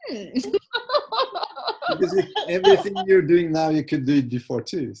 Because everything you're doing now, you could do it before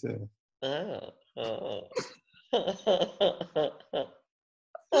too. So. Oh,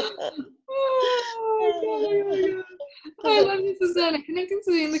 I love you, Susanna. Connecting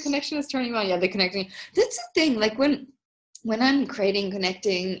to the connection is turning on. Yeah, the connecting. That's the thing. Like when I'm creating,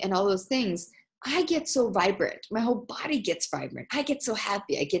 connecting, and all those things, I get so vibrant. My whole body gets vibrant. I get so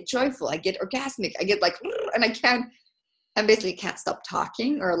happy. I get joyful. I get orgasmic. I get like, and I basically can't stop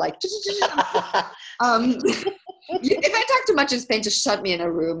talking or like. If I talk too much in Spain, just shut me in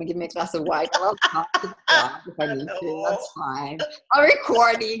a room and give me a glass of wine. I'll talk to the dog if I need to. That's fine. I'll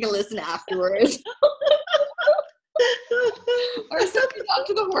record it. You can listen afterwards. Or send me down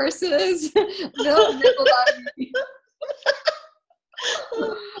to the horses. They'll nibble on me.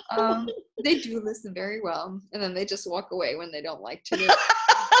 They do listen very well, and then they just walk away when they don't like to. They're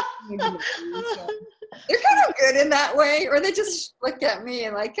kind of good in that way, or they just look at me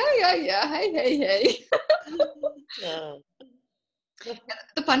and like, oh yeah, hey.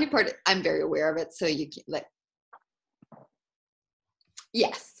 The funny part, I'm very aware of it, so you can like,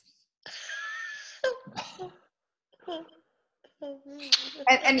 yes.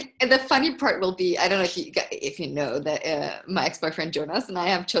 And the funny part will be, I don't know if you know that my ex-boyfriend Jonas and I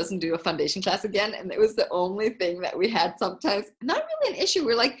have chosen to do a foundation class again, and it was the only thing that we had sometimes, not really an issue.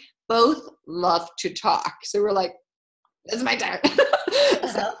 We're like, both love to talk, so we're like, this is my time. So,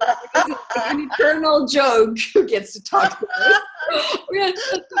 it's an eternal joke who gets to talk to us.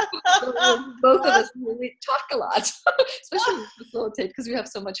 Both of us really talk a lot, especially when we facilitate, because we have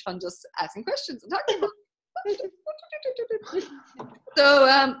so much fun just asking questions and talking about it. So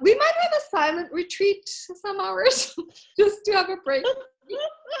we might have a silent retreat some hours just to have a break.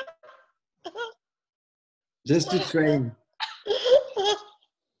 Just to train.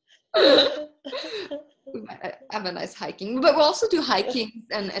 We might have a nice hiking, but we'll also do hiking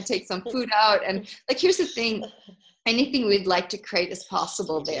and take some food out. And like, here's the thing, anything we'd like to create is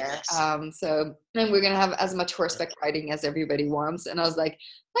possible there. So then we're going to have as much horseback riding as everybody wants. And I was like,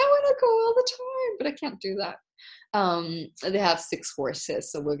 I want to go all the time, but I can't do that. They have 6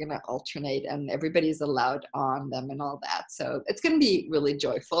 horses, so we're going to alternate, and everybody's allowed on them and all that. So it's going to be really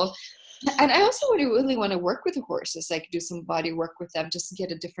joyful. And I also really want to work with the horses, like do some body work with them just to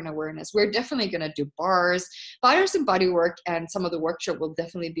get a different awareness. We're definitely going to do bars and body work, and some of the workshop will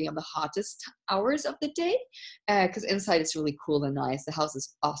definitely be on the hottest hours of the day because inside is really cool and nice. The house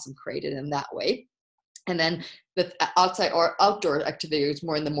is awesome created in that way. And then the outside or outdoor activities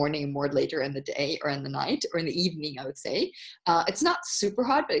more in the morning and more later in the day or in the night or in the evening, I would say. It's not super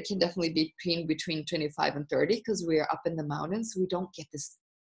hot, but it can definitely be between 25 and 30 because we are up in the mountains. So we don't get this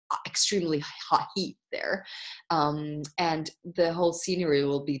extremely hot heat there. And the whole scenery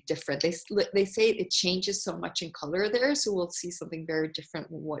will be different. They say it changes so much in color there. So we'll see something very different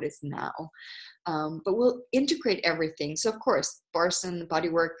from what is now. But we'll integrate everything. So of course, bars and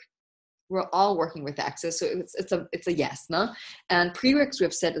bodywork, we're all working with access, so it's a yes, no? And prereqs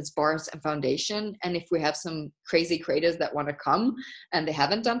we've said is bars and foundation, and if we have some crazy creators that want to come and they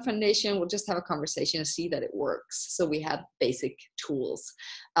haven't done foundation, we'll just have a conversation and see that it works. So we have basic tools.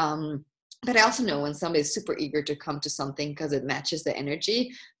 But I also know when somebody's super eager to come to something because it matches the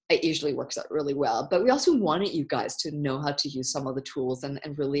energy, it usually works out really well. But we also wanted you guys to know how to use some of the tools and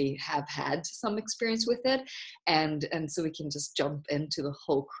really have had some experience with it. And so we can just jump into the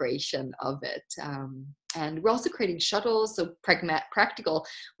whole creation of it. And we're also creating shuttles. So practical,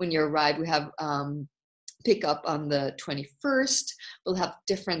 when you arrive, we have pick up on the 21st. We'll have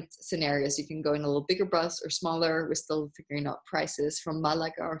different scenarios. You can go in a little bigger bus or smaller. We're still figuring out prices from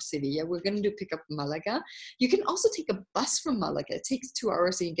Malaga or Sevilla. We're going to do pick up in Malaga. You can also take a bus from Malaga. It takes 2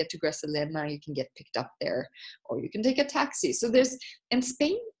 hours and you get to Grazalema. You can get picked up there, or you can take a taxi. So there's, in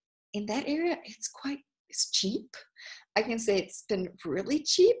Spain, in that area, it's cheap. I can say it's been really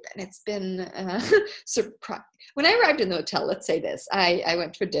cheap, and it's been surprise. When I arrived in the hotel, let's say this, I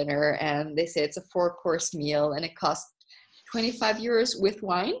went for dinner and they say it's a 4-course meal and it cost 25 euros with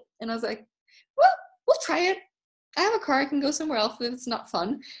wine. And I was like, well, we'll try it. I have a car. I can go somewhere else if it's not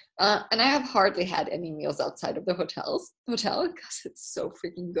fun. And I have hardly had any meals outside of the hotel because it's so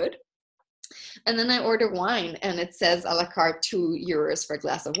freaking good. And then I order wine and it says a la carte 2 euros for a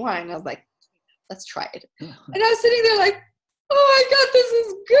glass of wine. I was like, let's try it. And I was sitting there like, oh my God, this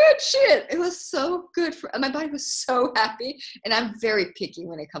is good shit. It was so good. My body was so happy. And I'm very picky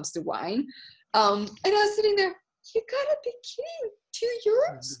when it comes to wine. And I was sitting there, you gotta be kidding. 2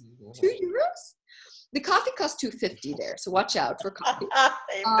 euros? 2 euros? The coffee costs $2.50 there. So watch out for coffee.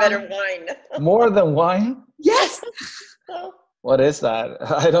 Better wine. More than wine? Yes. What is that?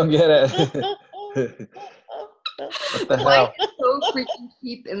 I don't get it. What the hell? Wine is so freaking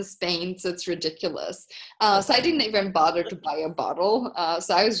cheap in Spain, so it's ridiculous. So I didn't even bother to buy a bottle.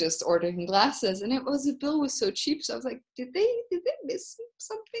 So I was just ordering glasses, and the bill was so cheap. So I was like, did they miss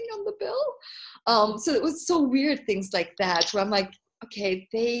something on the bill? So it was so weird, things like that, where I'm like, okay,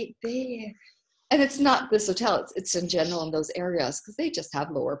 they and it's not this hotel, it's in general in those areas, because they just have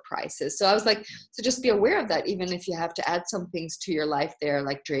lower prices. So I was like, so just be aware of that, even if you have to add some things to your life there,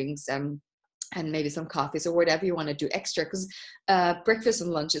 like drinks and maybe some coffees or whatever you want to do extra, because breakfast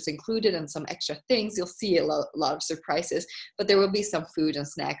and lunch is included and some extra things. You'll see a lot of surprises, but there will be some food and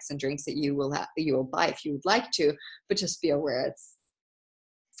snacks and drinks that you will buy if you would like to, but just be aware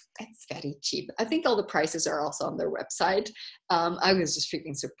it's very cheap. I think all the prices are also on their website. I was just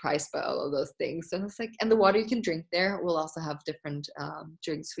freaking surprised by all of those things. And it's like, and the water you can drink there will also have different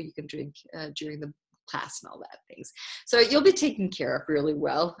drinks where you can drink during the class and all that things. So you'll be taken care of really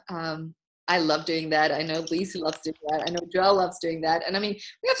well. I love doing that. I know Lisa loves doing that. I know Joelle loves doing that. And I mean,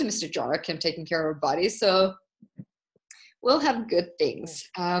 we have Mr. Joakim taking care of our bodies, so we'll have good things.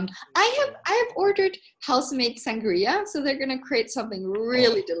 I have ordered house-made sangria, so they're going to create something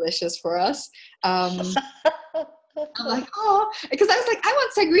really delicious for us. I'm like, oh, because I was like, I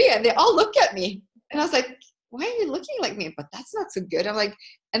want sangria, and they all look at me, and I was like, why are you looking like me? But that's not so good. I'm like,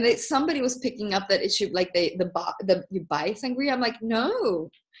 and somebody was picking up that it should like you buy sangria. I'm like, no.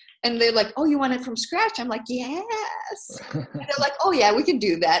 And they're like, oh, you want it from scratch? I'm like, yes. And they're like, oh yeah, we can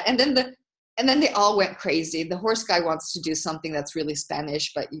do that. And then they all went crazy. The horse guy wants to do something that's really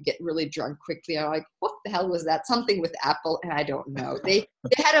Spanish, but you get really drunk quickly. I'm like, what the hell was that? Something with apple, and I don't know. They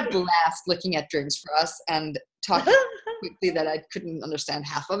had a blast looking at drinks for us and talking quickly that I couldn't understand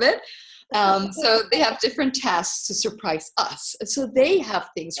half of it. So they have different tasks to surprise us. So they have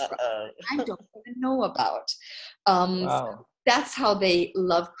things for us I don't even know about. Wow. So that's how they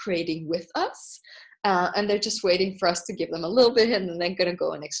love creating with us. And they're just waiting for us to give them a little bit, and then they're going to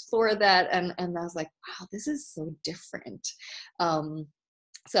go and explore that. And I was like, wow, this is so different.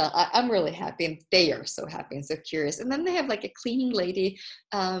 So I'm really happy, and they are so happy and so curious. And then they have like a cleaning lady,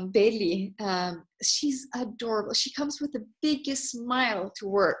 Bailey. She's adorable. She comes with the biggest smile to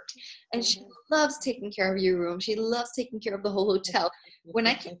work, and she loves taking care of your room. She loves taking care of the whole hotel. When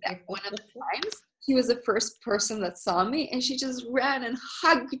I came back one of the times, she was the first person that saw me, and she just ran and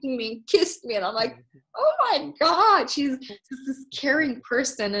hugged me and kissed me. And I'm like, oh my God, she's just this caring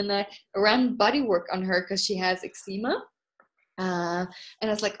person. And I ran body work on her because she has eczema. And I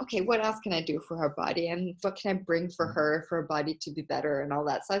was like, okay, what else can I do for her body? And what can I bring for her body to be better and all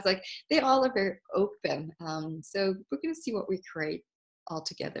that? So I was like, they all are very open. So we're going to see what we create all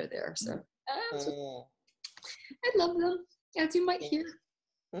together there. So I love them, as you might hear.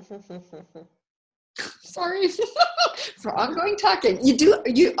 Sorry for ongoing talking.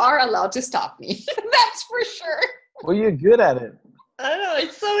 You are allowed to stop me. That's for sure. Well, you're good at it. I know,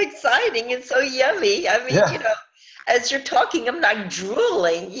 it's so exciting. It's so yummy. I mean, you know, as you're talking, I'm not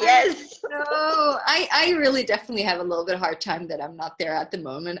drooling. Yes. No, I really definitely have a little bit hard time that I'm not there at the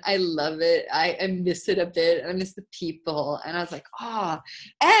moment. I love it. I miss it a bit. I miss the people. And I was like,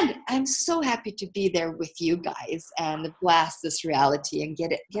 and I'm so happy to be there with you guys and blast this reality and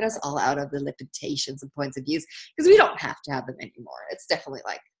get us all out of the limitations and points of views, because we don't have to have them anymore. It's definitely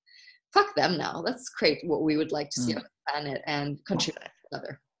like, fuck them now. Let's create what we would like to see on the planet and contribute to each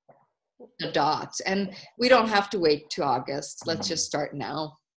other. A dot, and we don't have to wait to August. Let's just start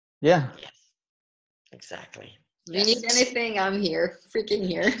now. Yeah. Yes. Exactly. If you need anything, I'm here. Freaking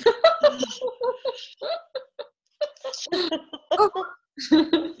here.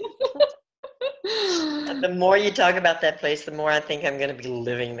 The more you talk about that place, the more I think I'm going to be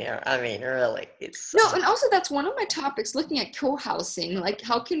living there. I mean, really, it's no, and also that's one of my topics, looking at co-housing. Like,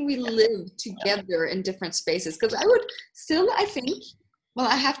 how can we live together in different spaces? Because I would still, I think, well,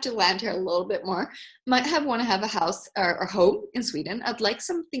 I have to land here a little bit more. Want to have a house or a home in Sweden. I'd like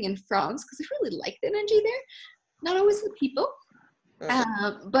something in France because I really like the energy there. Not always the people.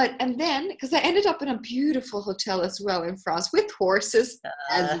 And then, because I ended up in a beautiful hotel as well in France with horses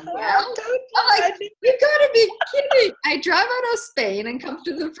as well. I'm like, you gotta be kidding. I drive out of Spain and come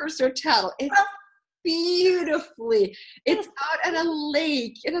to the first hotel. It's beautifully. It's out at a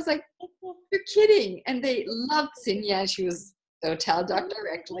lake. And I was like, you're kidding. And they loved Sinja. She was the hotel dog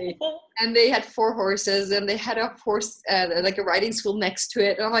directly. And they had 4 horses and they had a horse, like a riding school next to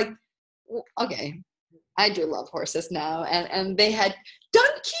it. And I'm like, okay. I do love horses now, and they had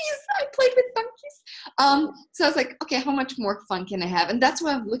donkeys. I played with donkeys. So I was like, okay, how much more fun can I have? And that's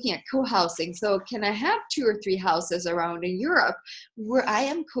why I'm looking at co-housing. So can I have 2 or 3 houses around in Europe where I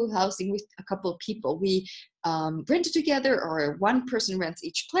am co-housing with a couple of people? We rent it together, or one person rents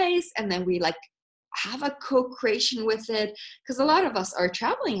each place, and then we like have a co-creation with it, because a lot of us are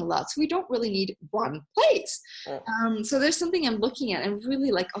traveling a lot, so we don't really need one place. So there's something I'm looking at and really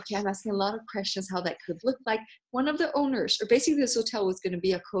like, okay, I'm asking a lot of questions how that could look like. One of the owners, or basically this hotel was going to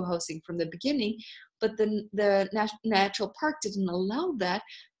be a co-housing from the beginning, but the natural park didn't allow that.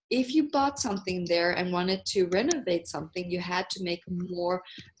 If you bought something there and wanted to renovate something, you had to make more,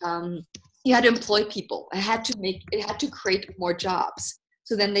 you had to employ people. It had to create more jobs.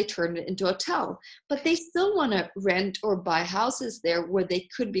 So then they turned it into a hotel, but they still want to rent or buy houses there where they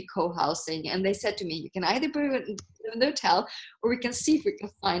could be co-housing. And they said to me, you can either live in the hotel, or we can see if we can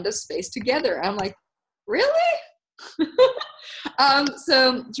find a space together. I'm like, really?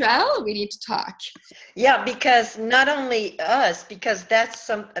 So Joelle, we need to talk. Yeah, because not only us, because that's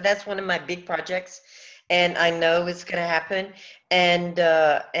one of my big projects, and I know it's going to happen. And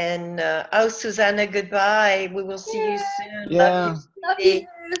oh, Susanna, goodbye. We will see you soon. Yeah. Love you.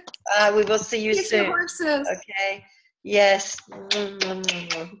 We will see you soon. Horses. Okay. Yes.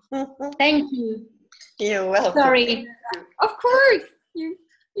 Thank you. You're welcome. Sorry. Of course.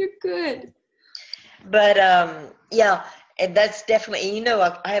 You're good. But yeah, and that's definitely, you know,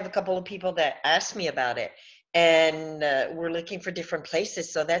 I have a couple of people that asked me about it, and we're looking for different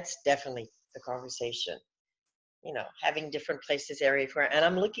places. So that's definitely the conversation. You know, having different places, area for, and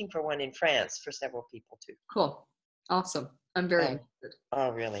I'm looking for one in France for several people too. Cool. Awesome. I'm very interested.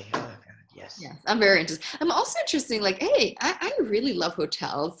 Oh, really? Oh, God, yes. Yes, I'm very interested. I'm also interested, like, hey, I really love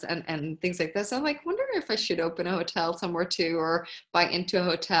hotels and things like that. So I'm like, wondering if I should open a hotel somewhere too, or buy into a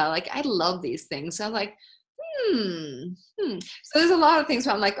hotel. Like, I love these things. So I'm like, So there's a lot of things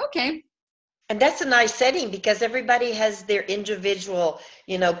where I'm like, okay. And that's a nice setting, because everybody has their individual,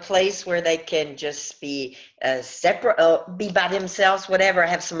 you know, place where they can just be separate, be by themselves, whatever,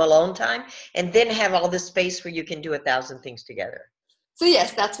 have some alone time, and then have all the space where you can do 1,000 things together. So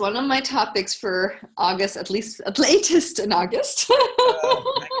yes, that's one of my topics for August, at latest in August.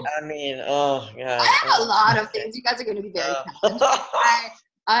 I mean, oh God. I have a lot of things. You guys are going to be very challenged.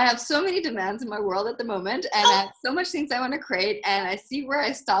 I have so many demands in my world at the moment, and I have so much things I want to create, and I see where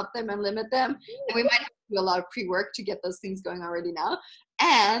I stop them and limit them. And we might have to do a lot of pre-work to get those things going already now.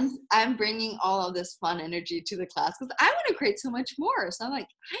 And I'm bringing all of this fun energy to the class because I want to create so much more. So I'm like,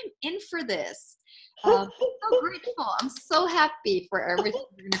 I'm in for this. I'm so grateful. I'm so happy for everything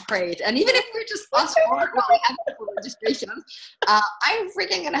we're going to create. And even if we're just us four, well, we have registrations, I'm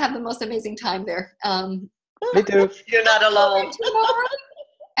freaking going to have the most amazing time there. Me too. You're not alone.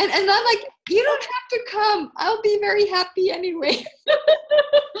 And I'm like, you don't have to come. I'll be very happy anyway.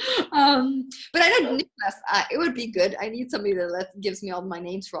 But I know, Nicholas, it would be good. I need somebody that gives me all my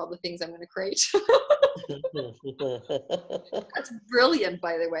names for all the things I'm going to create. That's brilliant,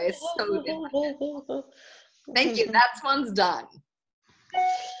 by the way. It's so good. Thank you. That one's done.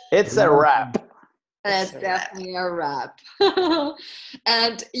 It's a wrap. That's definitely a wrap.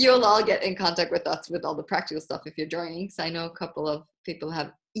 And you'll all get in contact with us with all the practical stuff if you're joining. So I know a couple of people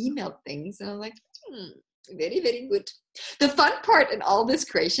have emailed things, and I'm like, very, very good. The fun part in all this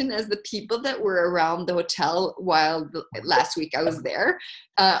creation is the people that were around the hotel while last week I was there.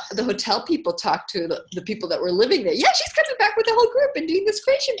 The hotel people talked to the people that were living there. Yeah, she's coming back with the whole group and doing this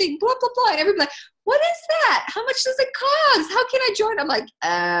creation thing, blah, blah, blah. And everybody's like, what is that? How much does it cost? How can I join? I'm like,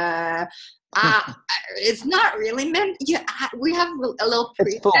 it's not really meant. Yeah, we have a little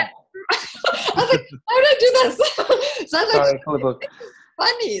pre. I was like, how do I do this? So I was like,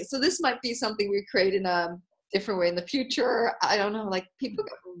 funny. So this might be something we create in a different way in the future. I don't know, like people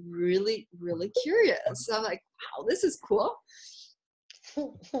got really, really curious. So I'm like, wow, this is cool.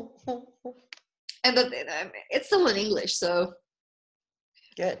 And it's still in English, so.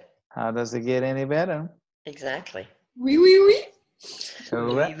 Good. How does it get any better? Exactly. Oui, oui, oui.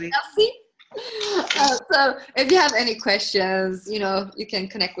 Correct. Merci. So if you have any questions, you know, you can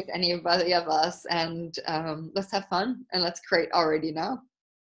connect with anybody of us, and let's have fun and let's create already now.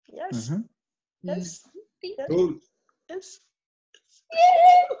 Yes. Mm-hmm. Yes. Yes. Cool. Yes.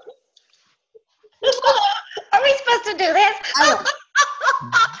 Are we supposed to do this? I don't know.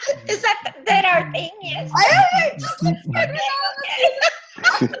 Is that our thing? Yes. I don't know. Just like,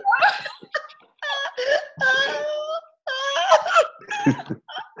 Okay.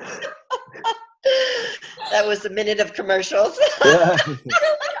 That was a minute of commercials. Yeah. oh,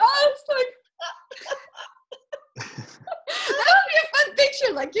 it's like, that would be a fun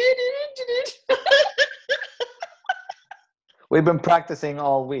picture. Like, We've been practicing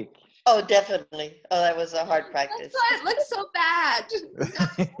all week. Oh, definitely. Oh, that was a hard practice. that's why it looks so bad.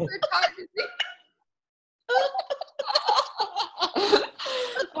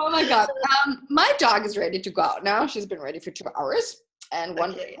 Oh my God. My dog is ready to go out now. She's been ready for 2 hours. And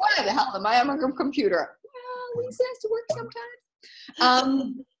wondering, why the hell am I on my computer? Well, Lisa has to work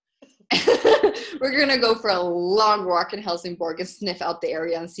sometimes. We're going to go for a long walk in Helsingborg and sniff out the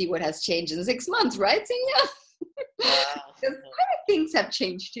area and see what has changed in 6 months, right, Sinja? Wow. Because things have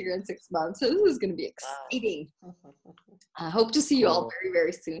changed here in 6 months. So this is going to be exciting. I hope to see you all very,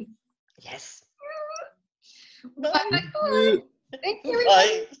 very soon. Yes. Bye. Thank you.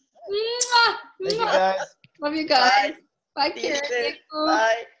 Bye. Thank you, guys. Love you guys. Bye, See you Karen. soon.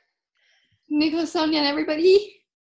 Bye. Nico, Sonia, and everybody.